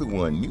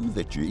 everyone knew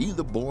that you're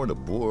either born a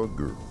boy or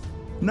girl.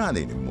 Not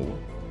anymore.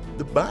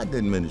 The Biden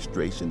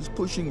administration is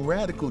pushing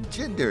radical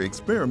gender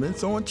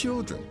experiments on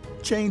children,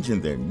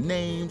 changing their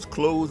names,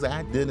 clothes,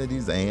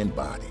 identities, and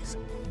bodies.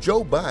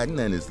 Joe Biden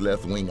and his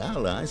left-wing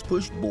allies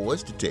pushed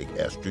boys to take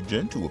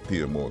estrogen to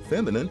appear more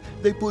feminine.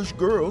 They push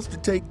girls to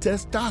take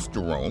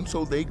testosterone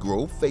so they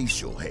grow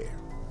facial hair.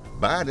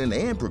 Biden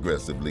and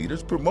progressive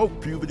leaders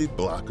promote puberty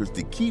blockers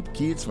to keep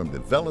kids from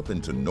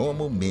developing to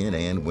normal men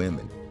and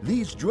women.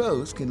 These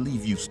drugs can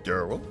leave you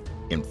sterile,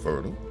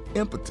 infertile,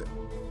 impotent.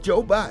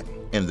 Joe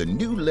Biden and the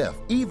new left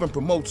even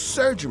promote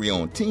surgery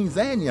on teens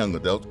and young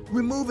adults,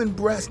 removing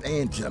breasts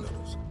and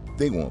genitals.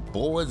 They want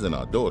boys in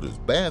our daughters'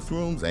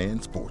 bathrooms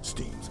and sports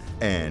teams.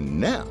 And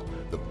now,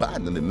 the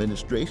Biden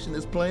administration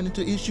is planning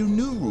to issue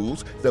new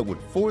rules that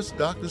would force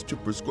doctors to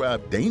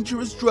prescribe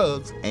dangerous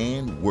drugs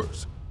and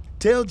worse.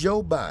 Tell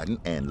Joe Biden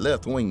and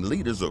left-wing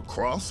leaders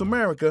across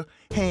America,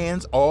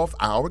 hands off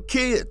our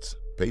kids.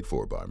 Paid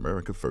for by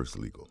America First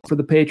Legal. For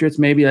the Patriots,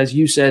 maybe, as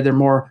you said, they're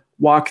more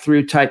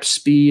walkthrough type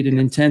speed and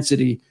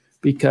intensity,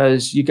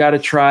 because you got to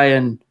try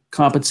and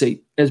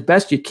compensate as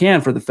best you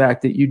can for the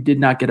fact that you did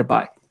not get a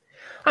bye.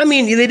 I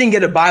mean, they didn't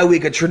get a bye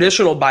week, a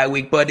traditional bye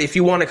week, but if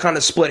you want to kind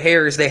of split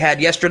hairs, they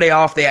had yesterday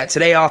off, they had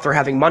today off, they're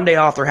having Monday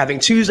off, they're having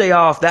Tuesday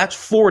off. That's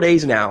 4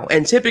 days now.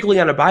 And typically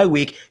on a bye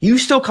week, you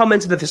still come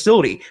into the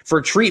facility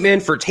for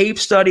treatment, for tape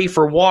study,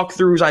 for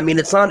walkthroughs. I mean,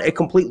 it's not a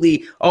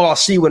completely, I'll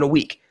see you in a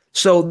week.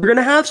 So they're going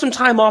to have some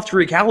time off to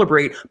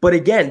recalibrate. But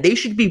again, they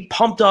should be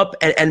pumped up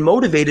and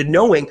motivated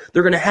knowing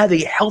they're going to have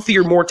a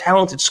healthier, more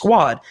talented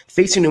squad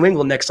facing New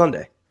England next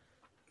Sunday.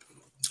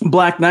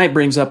 Black Knight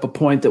brings up a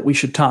point that we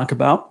should talk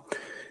about,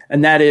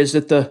 and that is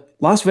that the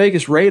Las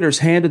Vegas Raiders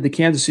handed the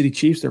Kansas City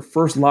Chiefs their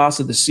first loss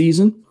of the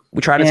season.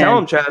 We try to tell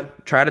them, Chad.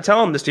 Try to tell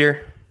them this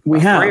year.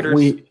 We have.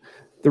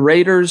 The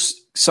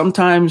Raiders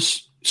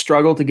sometimes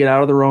struggle to get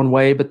out of their own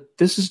way, but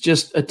this is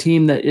just a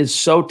team that is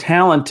so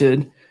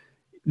talented.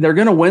 They're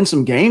going to win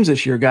some games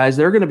this year, guys.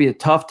 They're going to be a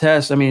tough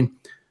test. I mean,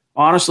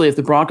 honestly, if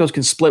the Broncos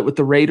can split with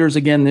the Raiders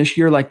again this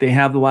year like they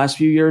have the last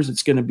few years,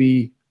 it's going to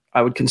be,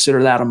 I would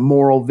consider that a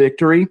moral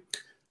victory.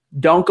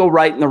 Don't go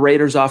writing the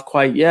Raiders off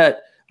quite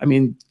yet. I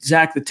mean,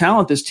 Zach, the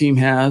talent this team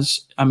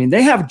has, I mean,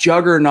 they have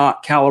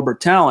juggernaut caliber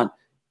talent.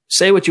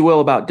 Say what you will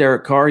about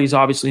Derek Carr. He's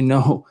obviously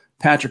no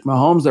Patrick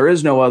Mahomes. There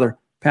is no other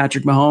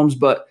Patrick Mahomes.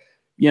 But,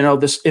 you know,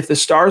 if the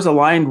stars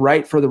aligned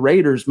right for the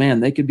Raiders, man,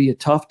 they could be a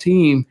tough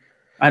team.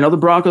 I know the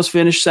Broncos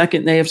finished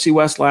second in the AFC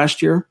West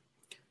last year,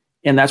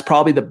 and that's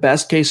probably the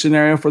best case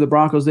scenario for the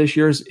Broncos this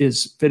year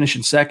is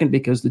finishing second,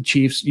 because the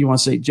Chiefs, you want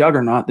to say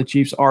juggernaut, the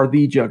Chiefs are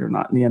the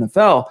juggernaut in the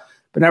NFL.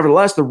 But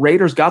nevertheless, the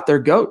Raiders got their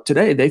goat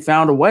today. They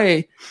found a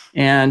way,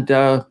 and,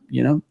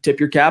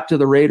 tip your cap to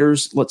the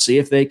Raiders. Let's see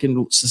if they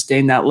can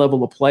sustain that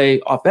level of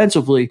play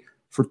offensively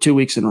for 2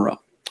 weeks in a row.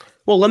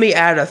 Well, let me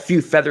add a few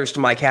feathers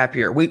to my cap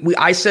here.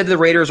 I said the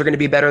Raiders are going to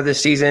be better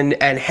this season,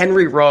 and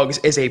Henry Ruggs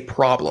is a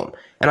problem.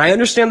 And I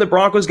understand the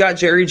Broncos got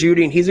Jerry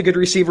Jeudy, and he's a good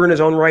receiver in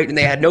his own right, and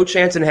they had no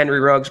chance in Henry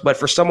Ruggs. But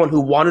for someone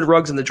who wanted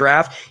Ruggs in the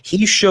draft,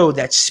 he showed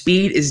that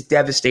speed is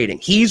devastating.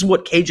 He's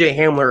what KJ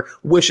Hamler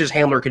wishes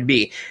Hamler could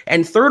be.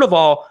 And third of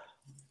all,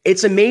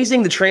 it's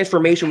amazing the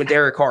transformation with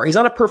Derek Carr. He's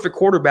not a perfect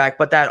quarterback,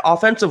 but that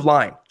offensive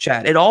line,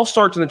 Chad, it all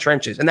starts in the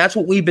trenches. And that's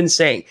what we've been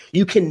saying.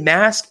 You can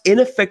mask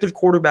ineffective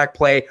quarterback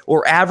play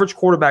or average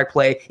quarterback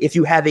play if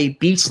you have a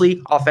beastly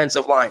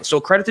offensive line.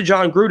 So credit to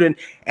John Gruden.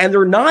 And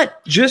they're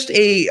not just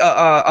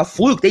a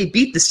fluke. They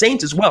beat the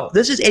Saints as well.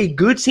 This is a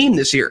good team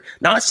this year.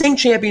 Not saying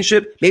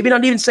championship, maybe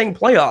not even saying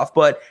playoff,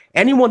 but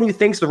anyone who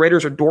thinks the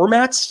Raiders are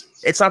doormats,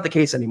 it's not the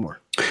case anymore.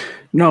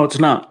 No, it's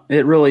not.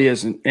 It really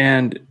isn't.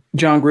 And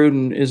John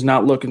Gruden is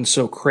not looking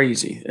so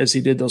crazy as he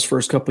did those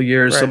first couple of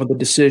years. Right. Some of the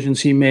decisions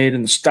he made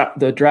and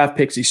the draft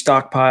picks he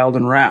stockpiled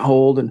and rat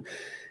holed, and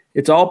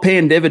it's all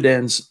paying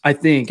dividends. I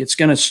think it's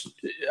gonna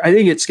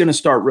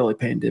start really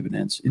paying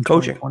dividends in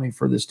 2020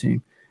 for this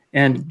team.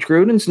 And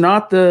Gruden's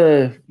not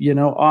the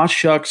aw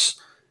shucks,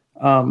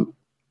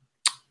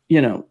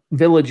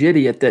 village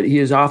idiot that he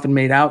is often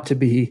made out to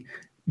be.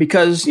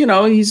 Because,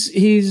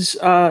 he's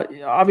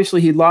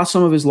obviously he lost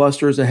some of his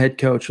luster as a head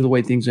coach with the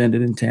way things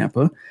ended in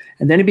Tampa.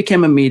 And then he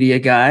became a media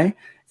guy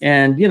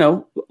and,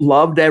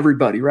 loved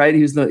everybody, right?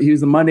 He was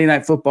the Monday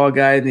Night Football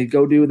guy, and he'd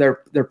go do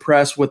their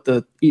press with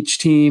each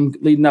team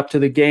leading up to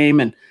the game.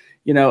 And,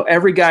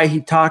 every guy he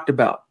talked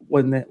about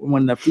when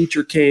the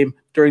feature came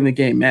during the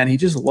game, man, he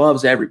just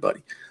loves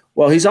everybody.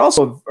 Well, he's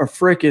also a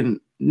freaking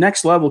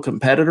next level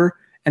competitor.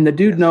 And the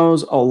dude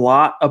knows a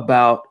lot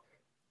about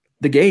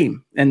the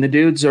game. And the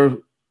dude's a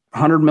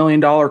 $100 million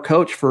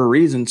coach for a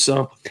reason.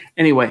 So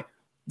anyway,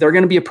 they're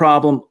going to be a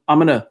problem. I'm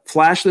going to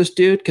flash this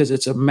dude because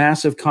it's a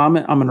massive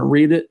comment. I'm going to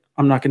read it.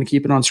 I'm not going to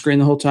keep it on screen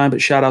the whole time,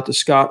 but shout out to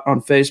Scott on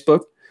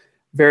Facebook.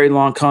 Very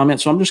long comment.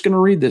 So I'm just going to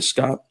read this,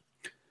 Scott.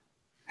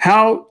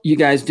 How you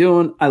guys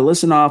doing? I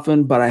listen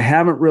often, but I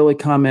haven't really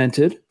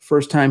commented.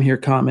 First time here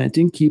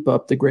commenting. Keep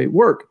up the great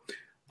work.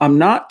 I'm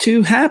not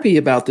too happy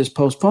about this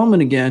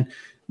postponement again.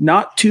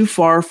 Not too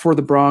far for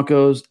the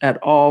Broncos at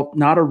all.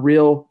 Not a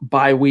real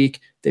bye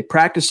week. They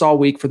practice all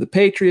week for the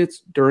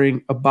Patriots.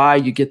 During a bye,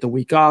 you get the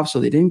week off, so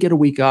they didn't get a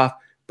week off.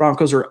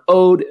 Broncos are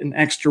owed an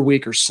extra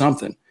week or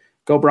something.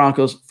 Go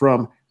Broncos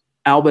from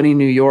Albany,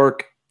 New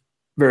York.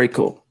 Very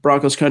cool.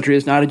 Broncos country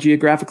is not a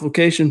geographic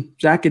location.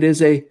 Zach, it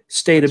is a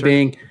state of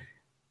being.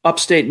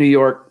 Upstate New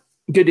York.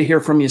 Good to hear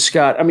from you,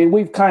 Scott. I mean,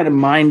 we've kind of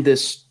mined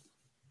this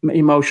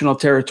emotional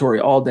territory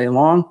all day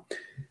long.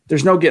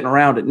 There's no getting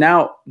around it.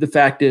 Now, the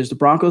fact is the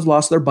Broncos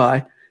lost their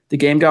bye. The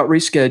game got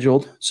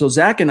rescheduled. So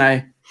Zach and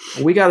I,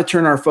 we got to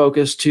turn our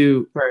focus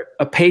to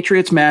a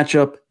Patriots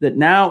matchup that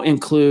now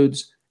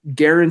includes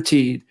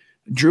guaranteed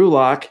Drew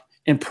Lock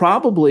and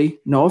probably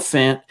Noah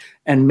Fant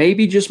and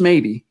maybe, just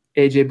maybe,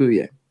 AJ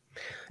Bouye.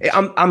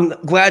 I'm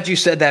glad you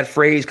said that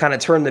phrase, kind of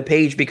turn the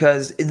page,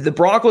 because the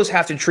Broncos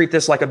have to treat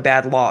this like a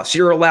bad loss.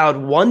 You're allowed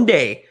one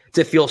day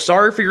to feel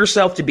sorry for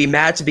yourself, to be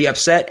mad, to be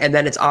upset, and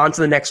then it's on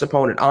to the next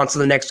opponent, on to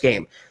the next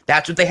game.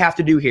 That's what they have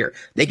to do here.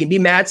 They can be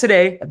mad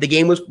today. The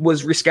game was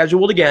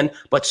rescheduled again,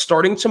 but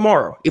starting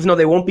tomorrow, even though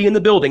they won't be in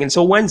the building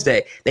until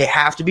Wednesday, they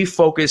have to be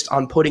focused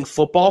on putting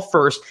football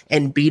first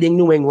and beating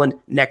New England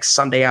next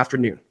Sunday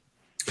afternoon.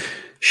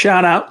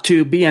 Shout out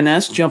to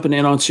BNS jumping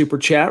in on Super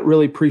Chat.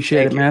 Really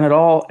appreciate it, man. It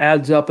all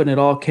adds up and it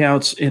all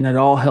counts and it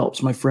all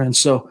helps, my friends.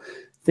 So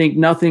think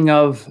nothing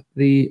of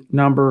the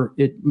number.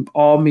 It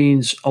all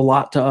means a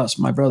lot to us,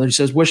 my brother. He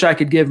says, wish I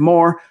could give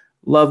more.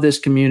 Love this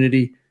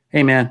community.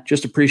 Hey, man,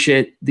 just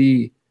appreciate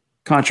the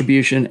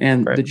contribution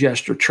and the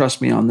gesture.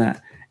 Trust me on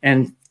that.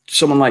 And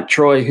someone like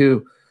Troy,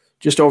 who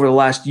just over the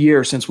last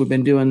year since we've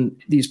been doing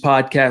these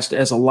podcasts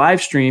as a live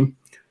stream,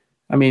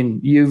 I mean,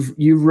 you've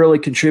really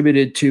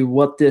contributed to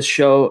what this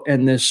show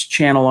and this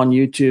channel on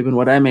YouTube and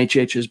what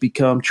MHH has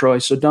become, Troy.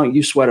 So don't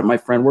you sweat it, my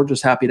friend. We're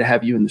just happy to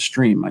have you in the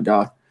stream, my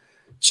dog.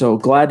 So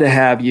glad to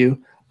have you.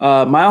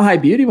 Mile High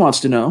Beauty wants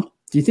to know,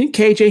 do you think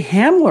KJ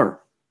Hamler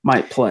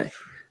might play?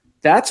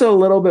 That's a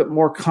little bit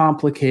more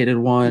complicated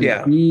one.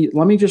 Yeah.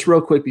 Let me just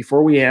real quick,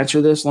 before we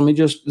answer this, let me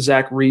just,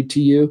 Zach, read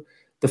to you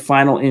the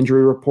final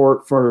injury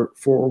report for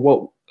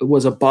what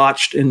was a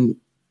botched and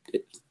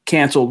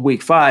canceled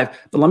week 5.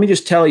 But let me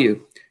just tell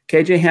you,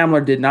 KJ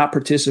Hamler did not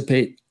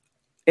participate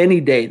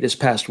any day this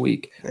past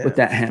week with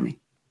that hammy.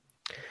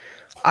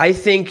 I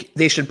think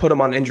they should put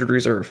him on injured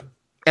reserve.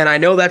 And I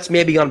know that's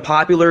maybe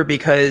unpopular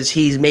because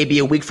he's maybe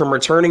a week from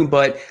returning,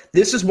 but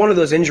this is one of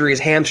those injuries,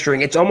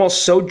 hamstring. It's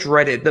almost so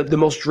dreaded, the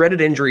most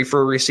dreaded injury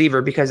for a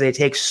receiver because they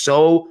take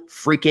so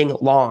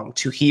freaking long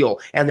to heal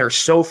and they're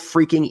so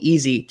freaking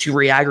easy to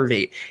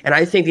re-aggravate. And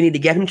I think they need to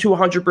get him to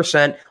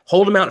 100%,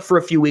 hold him out for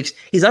a few weeks.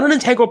 He's not an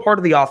integral part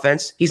of the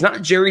offense. He's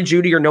not Jerry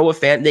Jeudy or Noah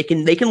Fant.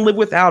 They can live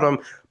without him.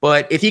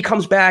 But if he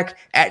comes back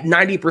at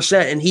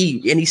 90% and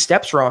he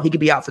steps wrong, he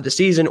could be out for the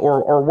season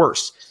or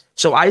worse.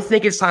 So I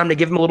think it's time to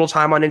give him a little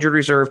time on injured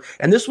reserve.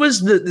 And this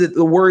was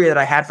the worry that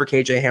I had for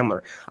KJ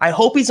Hamler. I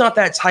hope he's not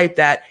that type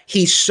that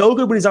he's so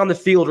good when he's on the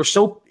field or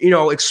so,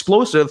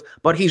 explosive,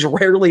 but he's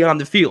rarely on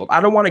the field.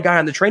 I don't want a guy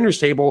on the trainer's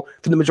table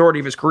for the majority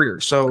of his career.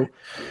 So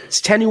it's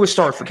tenuous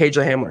start for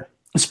KJ Hamler.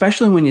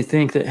 Especially when you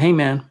think that, hey,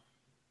 man,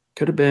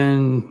 could have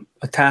been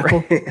a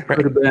tackle, right.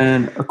 Could have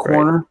been a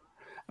corner. Right.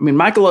 I mean,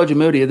 Michael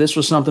Ojemudia, this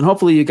was something.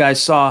 Hopefully you guys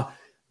saw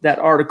that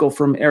article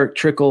from Eric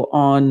Trickle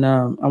on,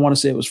 I want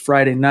to say it was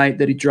Friday night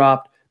that he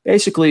dropped,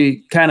 basically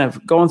kind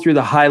of going through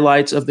the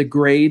highlights of the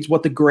grades,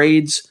 what the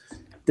grades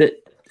that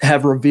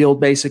have revealed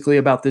basically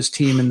about this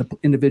team and the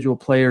individual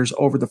players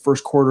over the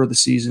first quarter of the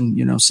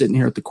season, sitting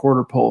here at the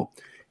quarter pole.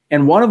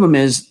 And one of them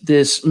is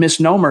this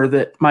misnomer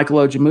that Michael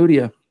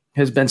Ojemudia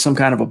has been some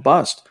kind of a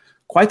bust.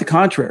 Quite the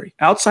contrary.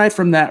 Outside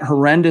from that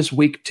horrendous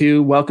week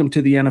 2, welcome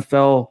to the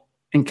NFL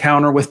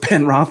encounter with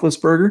Ben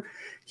Roethlisberger,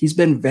 he's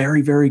been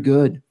very, very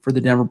good for the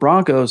Denver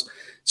Broncos.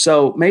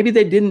 So maybe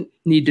they didn't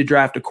need to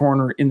draft a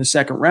corner in the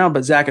second round,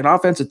 but Zach, an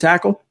offensive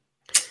tackle,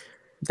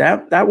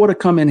 that would have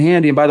come in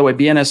handy. And by the way,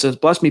 BNS says,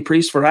 bless me,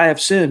 priest, for I have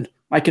sinned.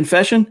 My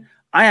confession,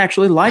 I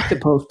actually like the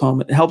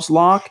postponement. It helps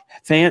Locke,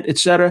 Fant,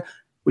 etc.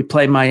 We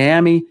play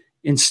Miami.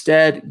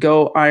 Instead,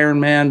 go Iron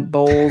Man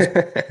Bowls,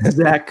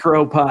 Zach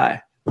Crow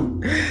Pie.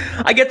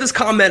 I get this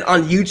comment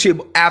on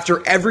YouTube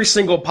after every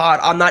single pod.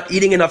 I'm not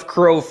eating enough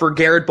crow for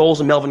Garrett Bowles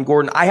and Melvin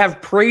Gordon. I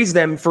have praised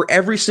them for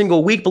every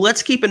single week, but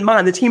let's keep in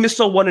mind the team is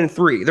still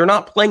 1-3. They're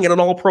not playing at an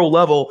all-pro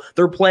level.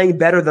 They're playing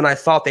better than I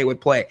thought they would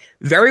play.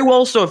 Very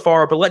well so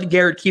far, but let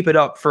Garrett keep it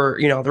up for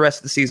the rest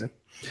of the season.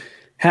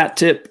 Hat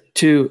tip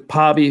to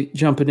Pobby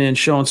jumping in,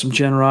 showing some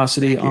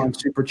generosity on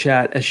Super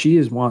Chat as she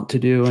is wont to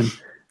do, and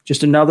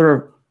just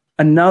another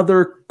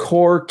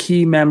core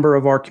key member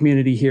of our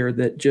community here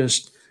that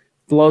just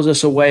blows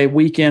us away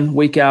week in,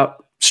 week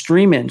out,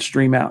 stream in,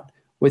 stream out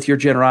with your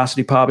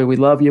generosity, Pobby. We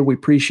love you. We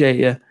appreciate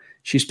you.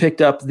 She's picked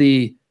up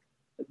the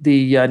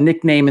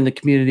nickname in the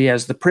community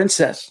as the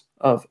princess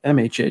of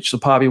MHH. So,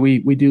 Pobby,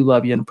 we do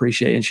love you and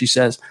appreciate you. And she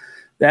says,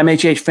 the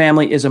MHH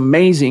family is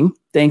amazing.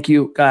 Thank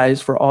you, guys,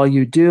 for all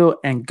you do.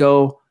 And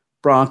go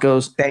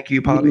Broncos. Thank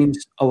you, Pobby. It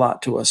means a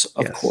lot to us,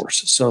 of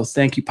course. So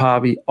thank you,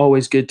 Pobby.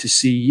 Always good to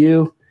see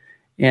you.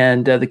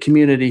 And the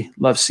community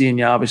loves seeing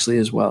you, obviously,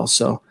 as well.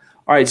 So,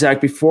 all right,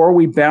 Zach, before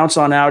we bounce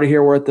on out of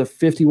here, we're at the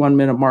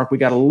 51-minute mark. We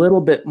got a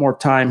little bit more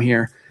time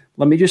here.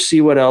 Let me just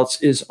see what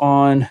else is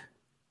on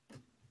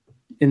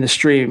in the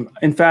stream.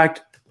 In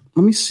fact,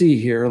 let me see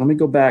here. Let me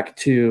go back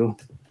to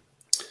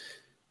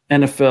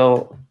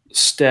NFL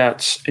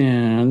stats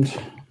and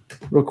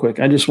real quick.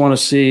 I just want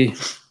to see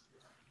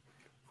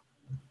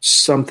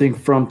something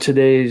from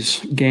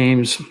today's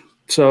games.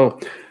 So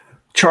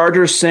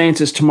Chargers Saints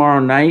is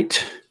tomorrow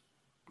night.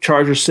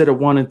 Chargers sit at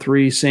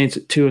 1-3, Saints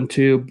at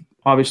 2-2.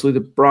 Obviously, the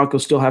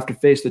Broncos still have to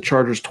face the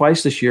Chargers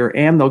twice this year,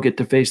 and they'll get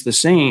to face the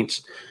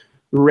Saints.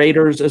 The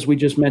Raiders, as we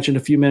just mentioned a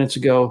few minutes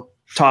ago,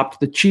 topped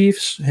the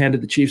Chiefs,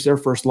 handed the Chiefs their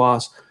first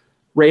loss.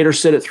 Raiders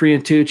sit at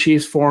 3-2,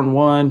 Chiefs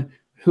 4-1.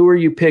 Who are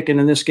you picking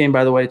in this game,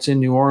 by the way? It's in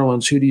New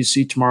Orleans. Who do you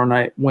see tomorrow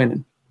night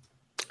winning?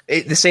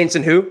 The Saints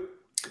and who?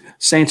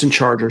 Saints and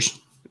Chargers.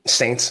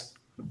 Saints.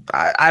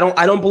 I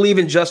don't believe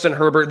in Justin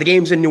Herbert. The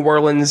game's in New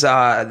Orleans.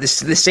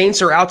 The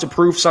Saints are out to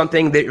prove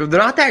something. They're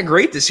not that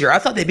great this year. I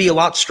thought they'd be a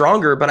lot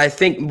stronger, but I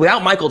think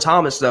without Michael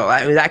Thomas, though,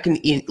 that can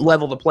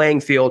level the playing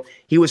field.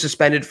 He was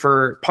suspended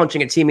for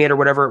punching a teammate or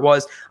whatever it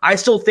was. I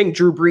still think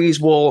Drew Brees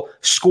will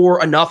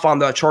score enough on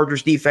the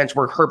Chargers defense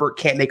where Herbert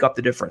can't make up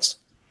the difference.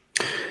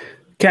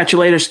 Catch you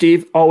later,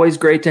 Steve. Always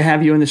great to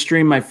have you in the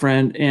stream, my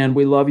friend, and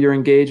we love your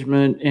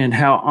engagement and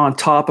how on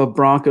top of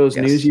Broncos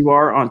news you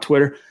are on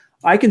Twitter.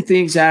 I can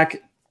think, Zach,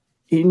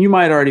 and you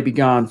might already be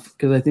gone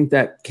because I think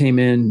that came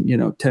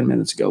in, 10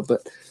 minutes ago.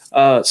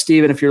 But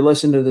Steven, if you're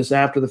listening to this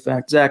after the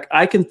fact, Zach,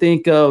 I can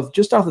think of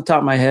just off the top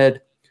of my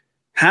head,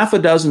 half a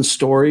dozen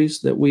stories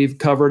that we've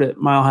covered at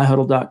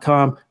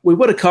milehighhuddle.com. We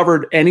would have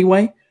covered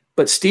anyway,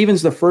 but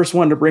Steven's the first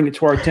one to bring it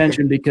to our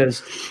attention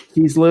because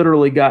he's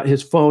literally got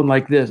his phone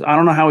like this. I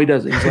don't know how he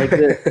does it. He's like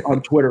this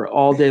on Twitter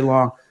all day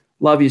long.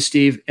 Love you,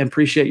 Steve, and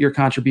appreciate your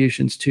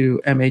contributions to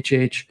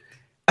MHH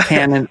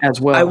canon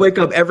as well. I wake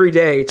up every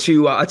day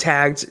to a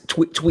tagged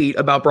tweet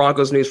about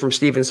Broncos news from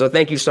Steven. So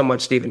thank you so much,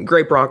 Steven.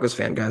 Great Broncos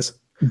fan, guys.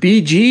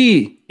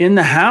 BG in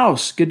the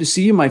house. Good to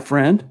see you, my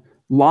friend.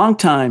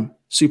 Longtime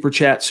Super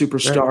Chat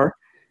superstar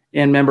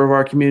and member of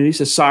our community.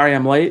 Says, sorry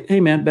I'm late. Hey,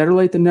 man, better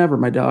late than never,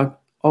 my dog.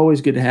 Always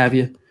good to have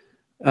you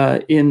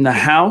in the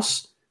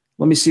house.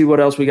 Let me see what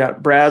else we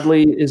got.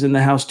 Bradley is in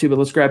the house too, but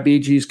let's grab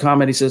BG's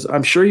comment. He says,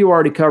 I'm sure you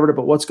already covered it,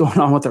 but what's going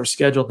on with our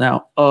schedule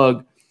now?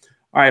 Ugh.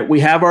 All right, we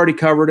have already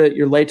covered it.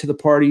 You're late to the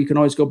party. You can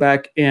always go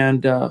back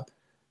and,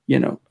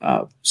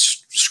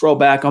 scroll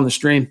back on the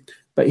stream.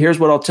 But here's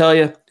what I'll tell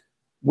you.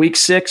 Week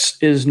 6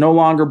 is no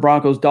longer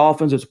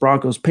Broncos-Dolphins. It's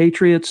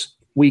Broncos-Patriots.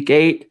 Week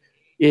 8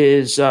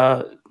 is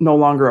no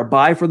longer a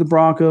bye for the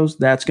Broncos.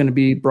 That's going to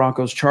be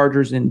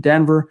Broncos-Chargers in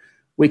Denver.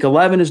 Week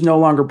 11 is no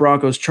longer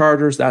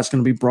Broncos-Chargers. That's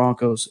going to be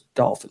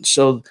Broncos-Dolphins.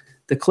 So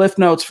the Cliff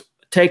Notes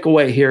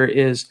takeaway here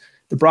is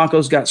The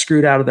Broncos got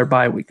screwed out of their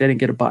bye week. They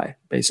didn't get a bye,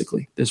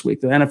 basically, this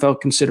week. The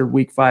NFL considered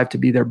week 5 to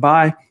be their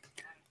bye.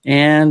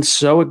 And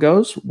so it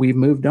goes. We've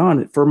moved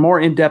on. For more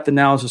in-depth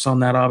analysis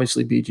on that,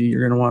 obviously, BG,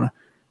 you're going to want to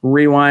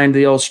rewind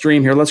the old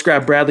stream here. Let's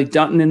grab Bradley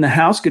Dunton in the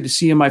house. Good to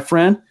see you, my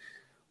friend.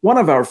 One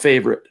of our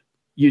favorite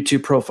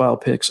YouTube profile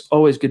picks.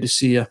 Always good to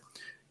see you.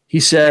 He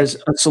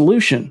says, a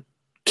solution.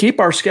 Keep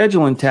our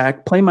schedule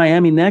intact, play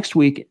Miami next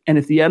week, and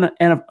if the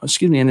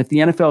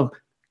NFL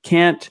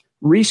can't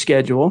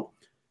reschedule,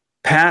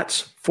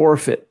 Pats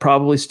forfeit,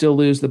 probably still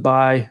lose the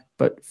bye,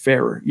 but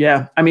fairer.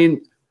 Yeah, I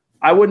mean,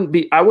 I wouldn't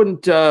be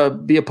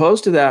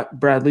opposed to that,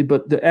 Bradley,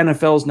 but the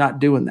NFL's not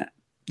doing that.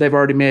 They've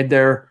already made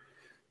they've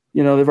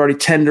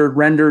already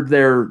rendered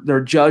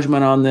their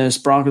judgment on this.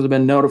 Broncos have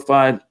been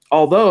notified,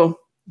 although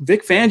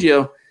Vic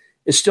Fangio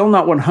is still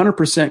not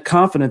 100%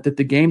 confident that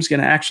the game's going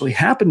to actually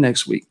happen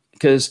next week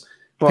because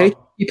they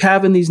keep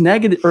having these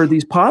negative or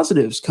these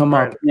positives come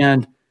up.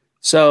 And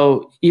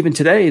so even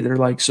today, they're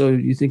like, so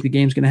you think the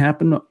game's going to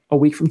happen a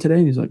week from today?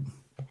 And he's like,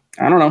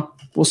 I don't know.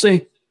 We'll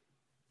see.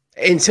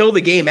 Until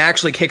the game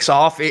actually kicks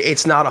off,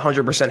 it's not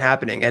 100%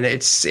 happening. And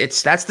that's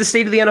the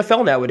state of the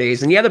NFL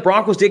nowadays. And yeah, the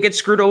Broncos did get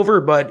screwed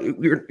over, but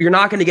you're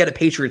not going to get a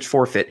Patriots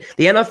forfeit.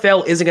 The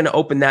NFL isn't going to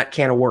open that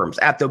can of worms.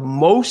 At the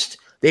most,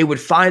 they would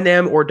fine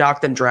them or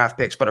dock them draft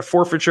picks, but a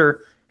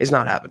forfeiture is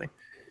not happening.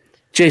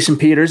 Jason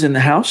Peters in the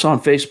house on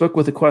Facebook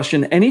with a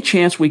question. Any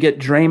chance we get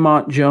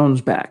Draymond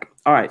Jones back?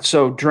 All right,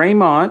 so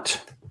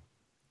Draymond,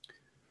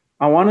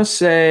 I want to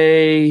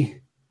say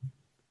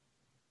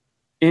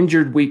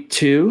injured week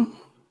 2,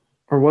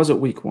 or was it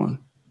week 1?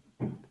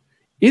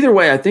 Either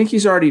way, I think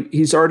he's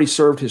already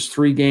served his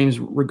 3 games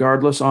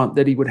regardless on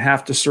that he would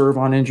have to serve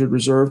on injured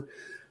reserve.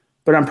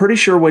 But I'm pretty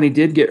sure when he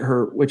did get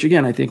hurt, which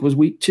again I think was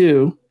week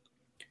 2,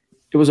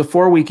 it was a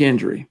 4-week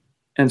injury.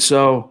 And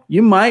so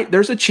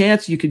there's a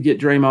chance you could get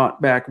Draymond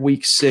back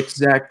week 6,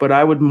 Zach, but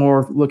I would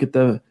more look at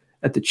the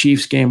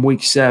Chiefs game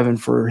week 7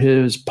 for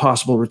his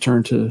possible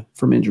return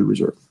from injured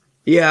reserve.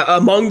 Yeah,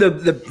 among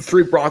the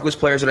 3 Broncos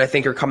players that I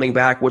think are coming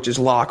back, which is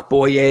Locke,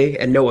 Boye,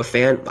 and Noah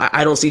Fant,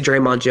 I don't see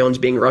Draymond Jones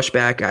being rushed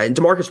back. And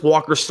DeMarcus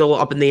Walker's still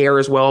up in the air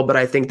as well, but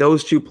I think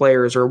those 2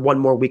 players are 1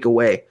 more week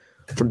away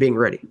from being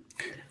ready.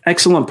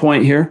 Excellent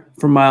point here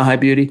from Mile High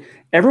Beauty.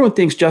 Everyone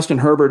thinks Justin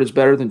Herbert is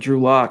better than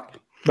Drew Lock,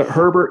 but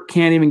Herbert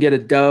can't even get a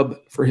dub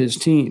for his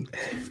team.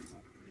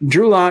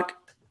 Drew Lock,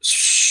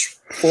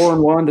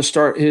 4-1 to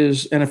start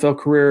his NFL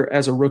career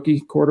as a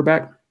rookie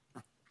quarterback.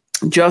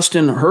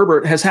 Justin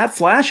Herbert has had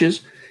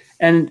flashes,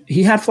 and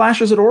he had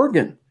flashes at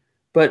Oregon,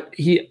 but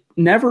he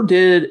never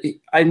did.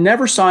 I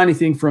never saw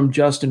anything from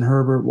Justin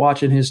Herbert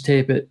watching his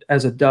tape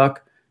as a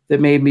Duck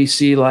that made me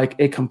see like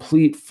a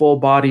complete full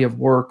body of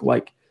work,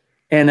 like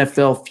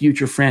NFL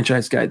future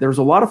franchise guy. There was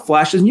a lot of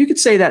flashes, and you could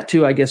say that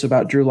too, I guess,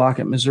 about Drew Lock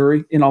at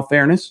Missouri, in all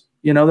fairness.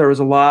 There was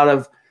a lot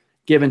of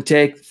give and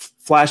take,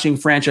 flashing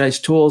franchise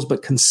tools,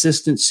 but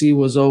consistency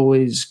was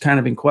always kind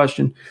of in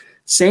question.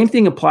 Same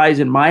thing applies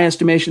in my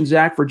estimation,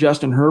 Zach, for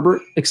Justin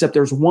Herbert, except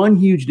there's one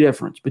huge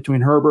difference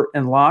between Herbert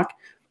and Locke,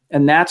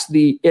 and that's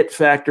the it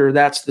factor,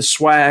 that's the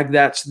swag,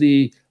 that's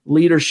the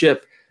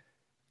leadership.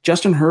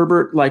 Justin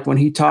Herbert, like when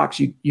he talks,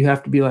 you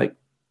have to be like,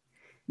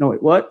 no,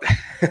 wait, what?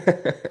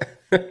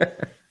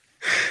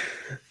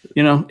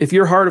 If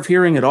you're hard of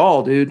hearing at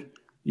all, dude,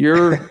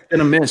 you're going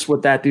to miss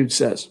what that dude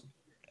says.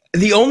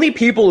 The only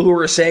people who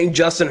are saying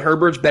Justin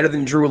Herbert's better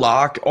than Drew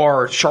Lock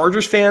are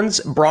Chargers fans,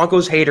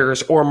 Broncos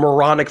haters, or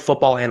moronic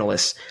football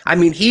analysts. I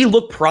mean, he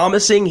looked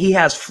promising. He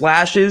has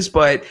flashes,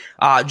 but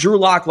Drew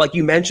Lock, like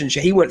you mentioned,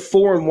 he went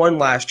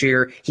 4-1 last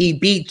year. He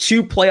beat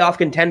 2 playoff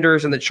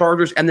contenders in the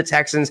Chargers and the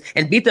Texans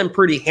and beat them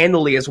pretty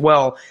handily as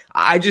well.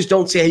 I just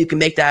don't see how you can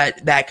make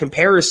that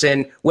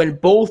comparison when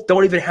both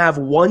don't even have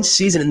 1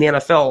 season in the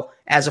NFL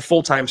as a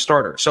full-time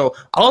starter. So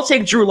I'll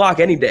take Drew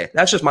Lock any day.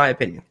 That's just my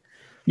opinion.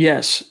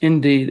 Yes,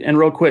 indeed. And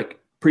real quick,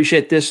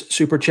 appreciate this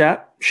super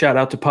chat. Shout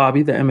out to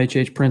Pobby, the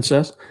MHH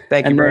princess.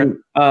 Thank you,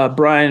 Brian. Then,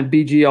 Brian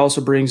BG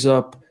also brings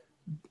up,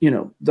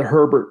 the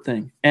Herbert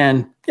thing.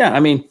 And yeah, I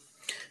mean,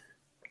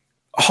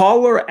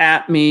 holler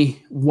at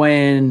me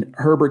when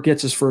Herbert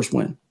gets his first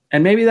win.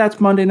 And maybe that's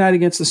Monday night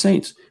against the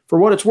Saints. For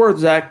what it's worth,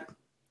 Zach,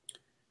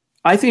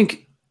 I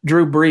think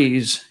Drew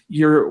Brees,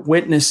 you're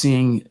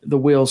witnessing the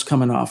wheels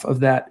coming off of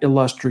that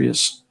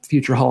illustrious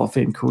future Hall of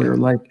Fame career.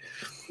 Like,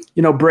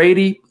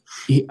 Brady,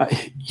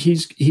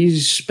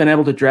 he's been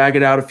able to drag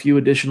it out a few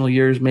additional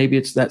years. Maybe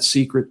it's that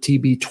secret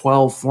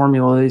TB12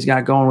 formula that he's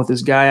got going with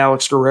his guy,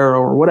 Alex Guerrero,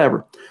 or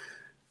whatever.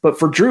 But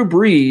for Drew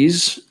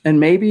Brees, and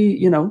maybe,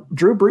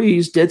 Drew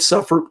Brees did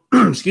suffer,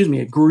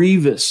 a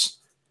grievous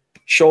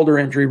shoulder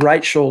injury,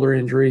 right shoulder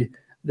injury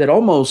that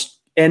almost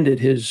ended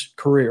his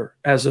career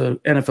as an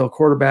NFL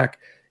quarterback.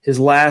 His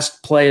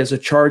last play as a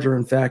Charger,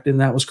 in fact, and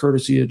that was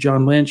courtesy of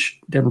John Lynch,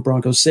 Denver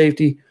Broncos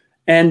safety,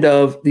 end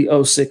of the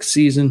 2006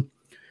 season.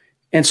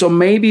 And so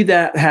maybe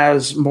that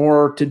has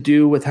more to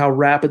do with how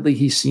rapidly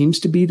he seems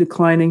to be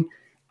declining.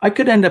 I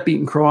could end up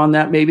eating crow on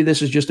that. Maybe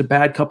this is just a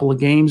bad couple of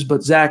games.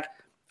 But, Zach,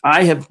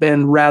 I have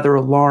been rather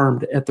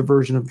alarmed at the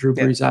version of Drew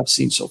Brees I've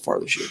seen so far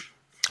this year.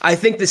 I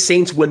think the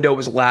Saints window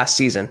was last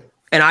season.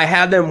 And I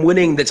had them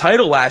winning the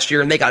title last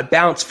year, and they got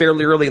bounced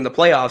fairly early in the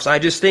playoffs. And I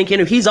just think,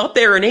 he's up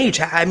there in age.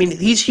 I mean,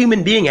 he's a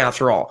human being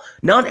after all.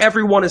 Not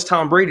everyone is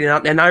Tom Brady,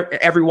 and not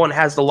everyone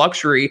has the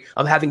luxury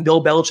of having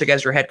Bill Belichick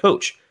as your head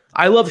coach.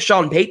 I love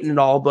Sean Payton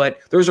and all, but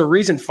there's a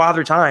reason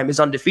Father Time is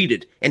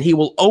undefeated, and he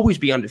will always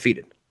be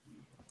undefeated.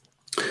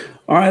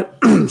 All right.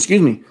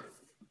 Excuse me.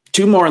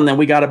 2 more, and then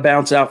we got to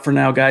bounce out for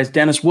now, guys.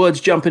 Dennis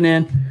Woods jumping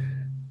in.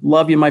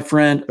 Love you, my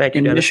friend. Thank you,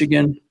 in Dennis.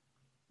 Michigan.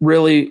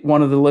 Really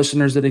one of the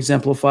listeners that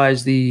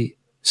exemplifies the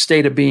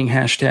state of being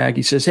hashtag.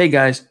 He says, hey,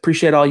 guys,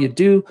 appreciate all you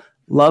do.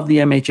 Love the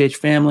MHH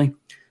family.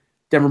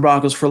 Denver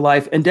Broncos for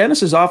life. And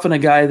Dennis is often a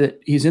guy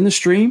that he's in the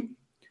stream.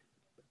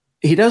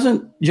 He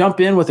doesn't jump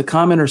in with a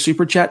comment or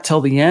super chat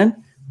till the end,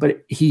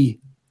 but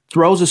he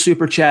throws a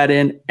super chat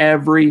in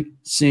every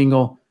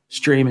single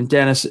stream. And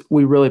Dennis,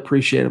 we really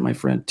appreciate it, my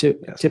friend.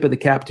 Tip of the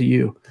cap to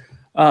you.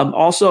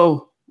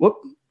 Also,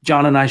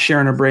 John and I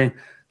sharing a brain.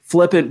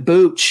 Flippant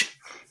Booch,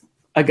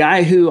 a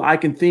guy who I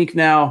can think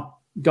now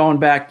going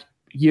back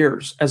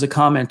years as a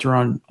commenter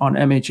on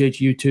MHH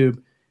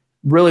YouTube.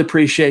 Really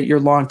appreciate your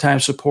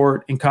longtime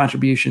support and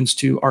contributions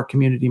to our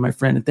community, my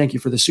friend. And thank you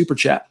for the super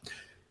chat.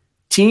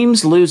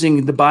 Teams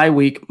losing the bye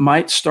week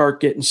might start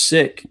getting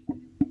sick.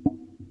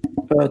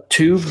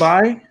 2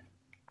 bye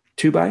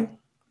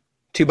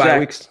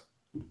weeks.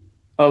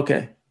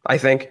 Okay. I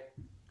think.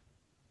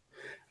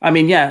 I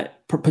mean, yeah,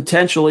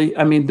 potentially.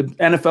 I mean, the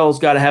NFL's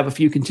got to have a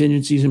few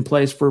contingencies in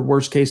place for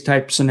worst case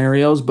type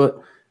scenarios. But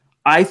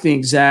I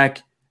think,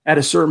 Zach, at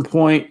a certain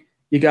point,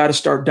 you got to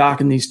start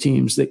docking these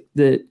teams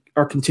that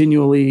are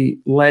continually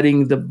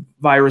letting the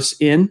virus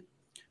in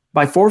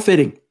by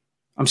forfeiting.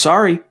 I'm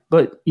sorry,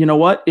 but you know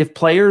what? If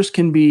players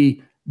can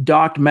be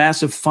docked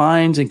massive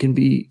fines and can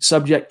be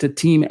subject to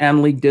team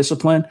and league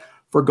discipline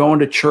for going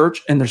to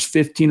church and there's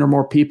 15 or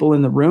more people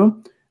in the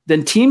room,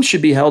 then teams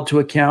should be held to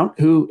account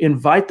who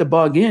invite the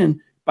bug in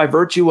by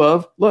virtue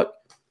of, look,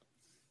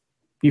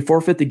 you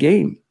forfeit the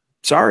game.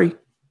 Sorry.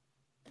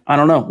 I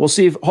don't know. We'll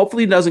see if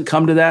hopefully it doesn't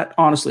come to that.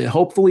 Honestly,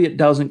 hopefully it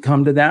doesn't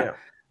come to that. Yeah.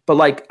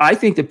 But I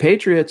think the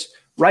Patriots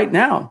right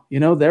now,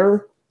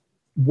 they're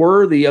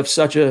worthy of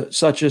such a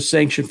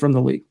sanction from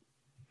the league.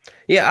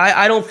 Yeah,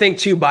 I don't think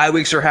 2 bye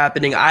weeks are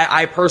happening.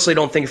 I personally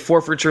don't think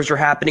forfeitures are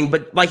happening.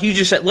 But like you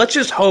just said, let's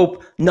just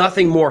hope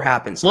nothing more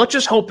happens. Let's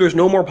just hope there's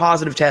no more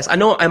positive tests. I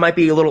know I might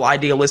be a little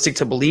idealistic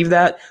to believe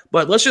that,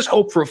 but let's just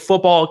hope for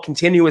football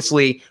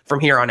continuously from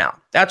here on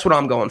out. That's what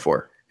I'm going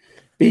for.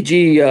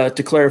 BG,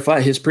 to clarify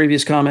his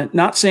previous comment,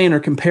 not saying or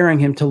comparing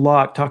him to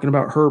Locke, talking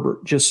about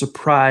Herbert, just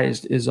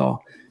surprised is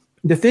all.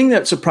 The thing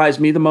that surprised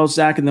me the most,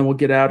 Zach, and then we'll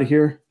get out of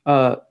here,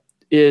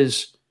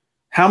 is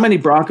how many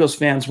Broncos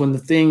fans, when the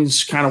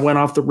things kind of went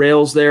off the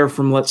rails there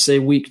from, let's say,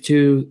 week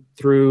 2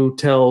 through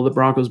till the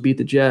Broncos beat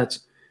the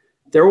Jets,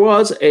 there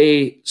was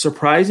a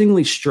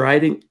surprisingly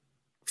strident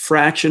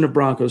fraction of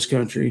Broncos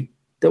country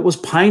that was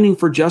pining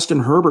for Justin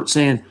Herbert,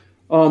 saying,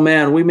 oh,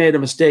 man, we made a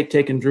mistake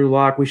taking Drew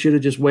Lock. We should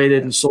have just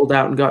waited and sold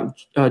out and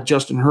gotten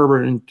Justin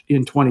Herbert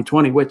in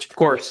 2020, which, of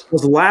course,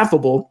 was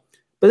laughable.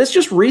 But it's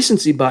just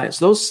recency bias.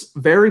 Those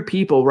very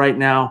people right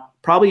now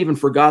probably even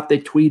forgot they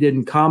tweeted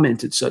and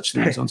commented such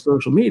things on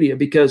social media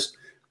because,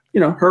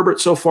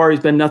 Herbert so far, he's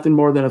been nothing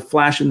more than a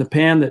flash in the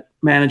pan that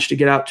managed to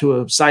get out to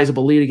a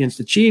sizable lead against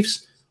the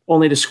Chiefs,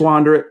 only to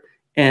squander it,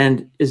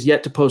 and is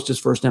yet to post his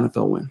first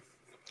NFL win.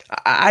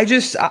 I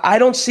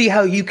don't see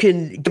how you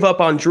can give up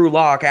on Drew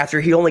Lock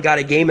after he only got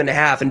a game and a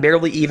half and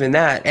barely even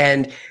that.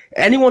 And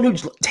anyone who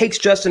takes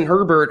Justin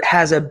Herbert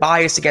has a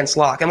bias against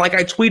Lock. And like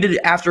I tweeted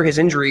after his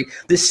injury,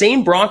 the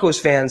same Broncos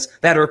fans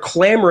that are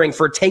clamoring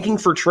for tanking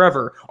for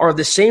Trevor are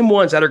the same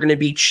ones that are going to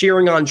be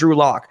cheering on Drew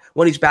Lock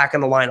when he's back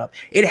in the lineup.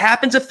 It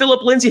happened to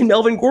Phillip Lindsay and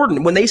Melvin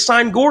Gordon. When they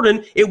signed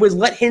Gordon, it was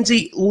let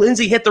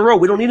Lindsay hit the road.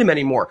 We don't need him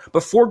anymore.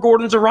 Before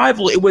Gordon's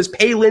arrival, it was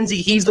pay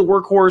Lindsay. He's the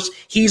workhorse.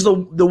 He's the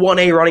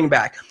 1A running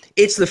back.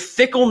 It's the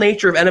fickle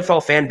nature of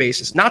NFL fan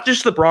bases, not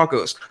just the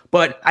Broncos,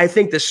 but I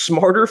think the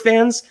smarter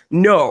fans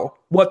know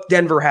what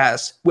Denver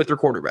has with their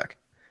quarterback.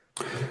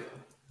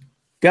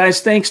 Guys,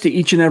 thanks to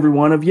each and every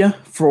one of you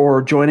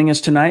for joining us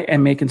tonight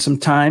and making some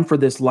time for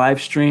this live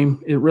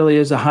stream. It really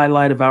is a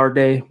highlight of our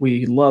day.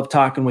 We love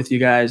talking with you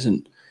guys.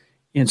 And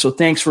so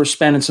thanks for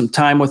spending some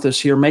time with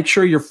us here. Make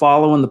sure you're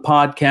following the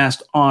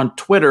podcast on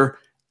Twitter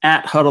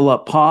at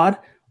HuddleUpPod.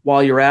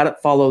 While you're at it,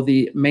 follow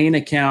the main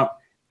account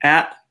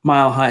at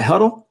Mile High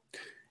Huddle.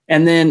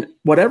 And then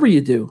whatever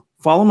you do,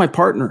 follow my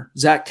partner,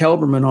 Zach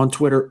Kelberman, on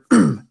Twitter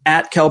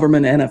at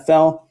Kelberman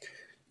NFL.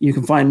 You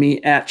can find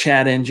me at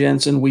Chad N.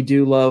 Jensen. We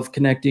do love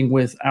connecting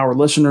with our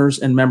listeners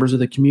and members of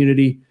the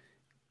community.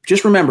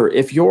 Just remember,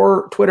 if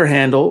your Twitter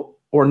handle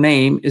or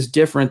name is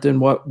different than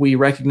what we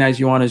recognize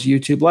you on as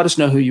YouTube, let us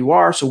know who you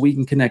are so we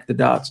can connect the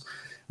dots,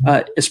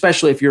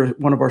 especially if you're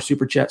one of our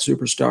Super Chat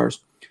superstars.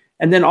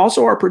 And then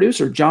also our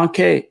producer, John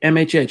K.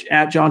 MHH,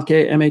 at John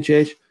K.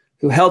 MHH,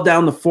 who held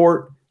down the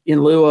fort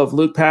in lieu of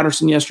Luke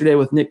Patterson yesterday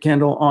with Nick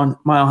Kendall on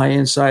Mile High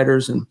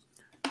Insiders and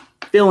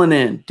filling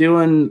in,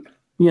 doing,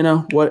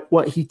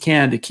 what he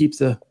can to keep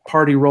the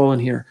party rolling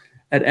here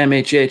at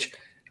MHH.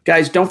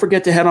 Guys, don't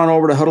forget to head on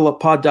over to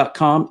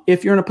huddleuppod.com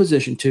if you're in a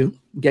position to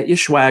get your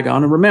swag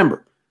on. And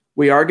remember,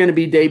 we are going to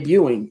be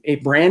debuting a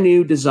brand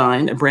new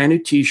design, a brand new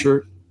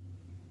t-shirt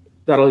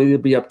that'll either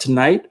be up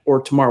tonight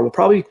or tomorrow. We'll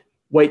probably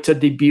wait to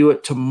debut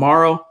it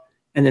tomorrow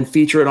and then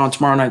feature it on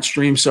tomorrow night's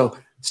stream. So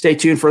stay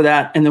tuned for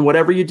that. And then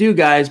whatever you do,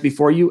 guys,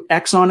 before you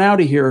X on out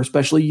of here,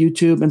 especially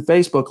YouTube and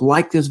Facebook,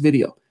 like this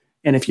video.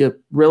 And if you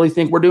really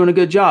think we're doing a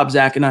good job,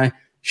 Zach and I,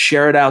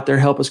 share it out there.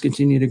 Help us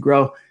continue to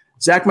grow.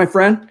 Zach, my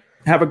friend,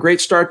 have a great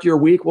start to your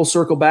week. We'll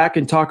circle back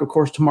and talk, of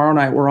course, tomorrow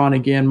night. We're on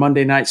again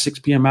Monday night, 6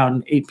 p.m.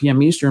 Mountain, 8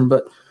 p.m. Eastern.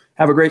 But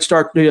have a great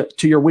start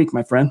to your week,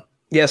 my friend.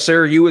 Yes,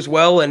 sir. You as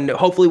well. And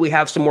hopefully we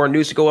have some more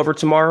news to go over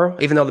tomorrow,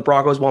 even though the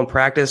Broncos won't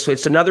practice. So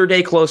it's another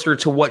day closer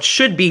to what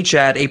should be,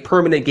 Chad, a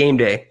permanent game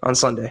day on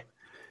Sunday.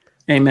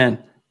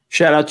 Amen.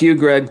 Shout out to you,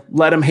 Greg.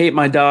 Let him hate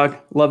my dog.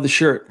 Love the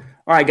shirt.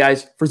 All right,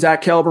 guys. For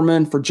Zach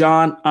Kelberman, for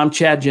John, I'm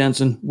Chad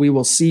Jensen. We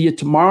will see you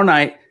tomorrow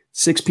night,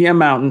 6 p.m.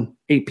 Mountain,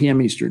 8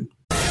 p.m. Eastern.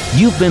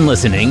 You've been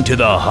listening to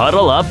the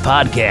Huddle Up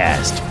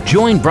Podcast.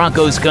 Join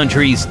Broncos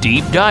Country's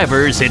deep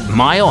divers at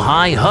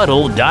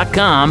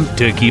milehighhuddle.com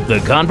to keep the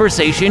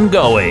conversation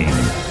going.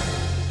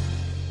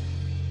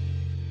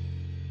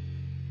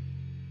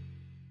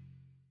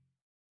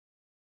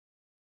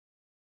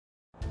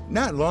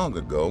 Not long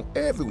ago,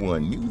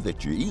 everyone knew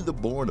that you're either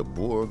born a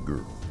boy or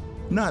girl.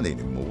 Not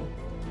anymore.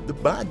 The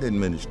Biden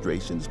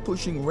administration is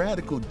pushing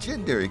radical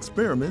gender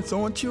experiments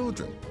on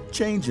children,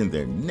 changing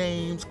their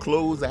names,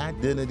 clothes,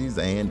 identities,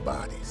 and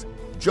bodies.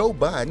 Joe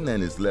Biden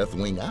and his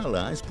left-wing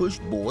allies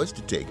pushed boys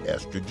to take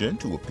estrogen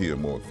to appear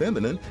more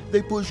feminine.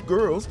 They push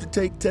girls to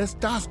take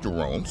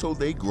testosterone so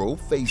they grow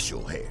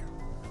facial hair.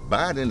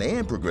 Biden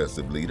and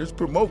progressive leaders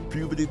promote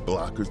puberty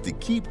blockers to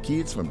keep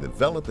kids from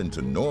developing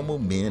to normal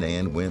men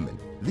and women.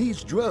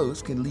 These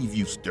drugs can leave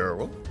you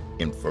sterile,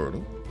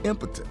 infertile,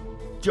 impotent.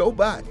 Joe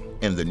Biden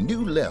and the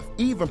new left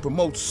even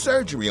promote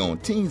surgery on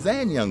teens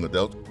and young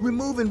adults,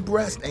 removing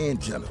breasts and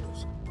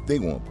genitals. They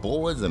want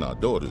boys in our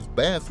daughters'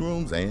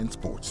 bathrooms and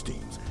sports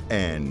teams.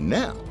 And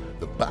now,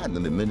 the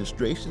Biden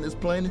administration is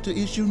planning to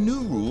issue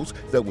new rules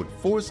that would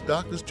force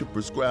doctors to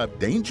prescribe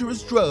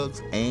dangerous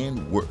drugs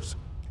and worse.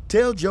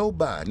 Tell Joe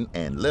Biden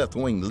and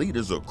left-wing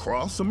leaders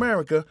across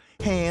America,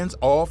 hands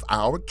off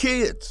our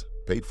kids.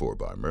 Paid for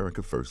by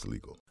America First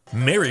Legal.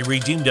 Mary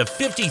redeemed a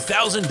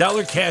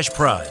 $50,000 cash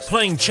prize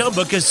playing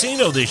Chumba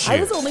Casino this year. I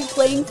was only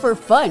playing for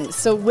fun,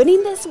 so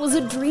winning this was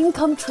a dream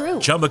come true.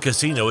 Chumba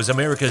Casino is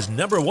America's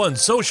 #1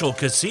 social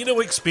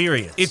casino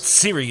experience. It's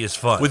serious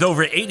fun. With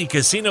over 80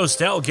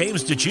 casino-style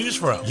games to choose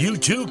from, you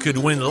too could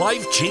win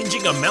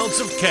life-changing amounts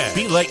of cash.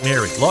 Be like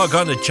Mary. Log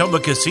on to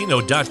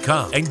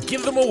ChumbaCasino.com and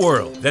give them a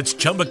whirl. That's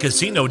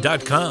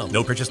ChumbaCasino.com.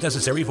 No purchase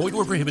necessary. Void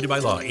where prohibited by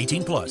law.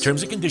 18+.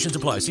 Terms and conditions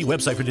apply. See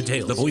website for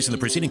details. The voice in the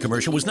preceding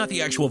commercial was not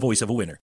the actual voice of a winner.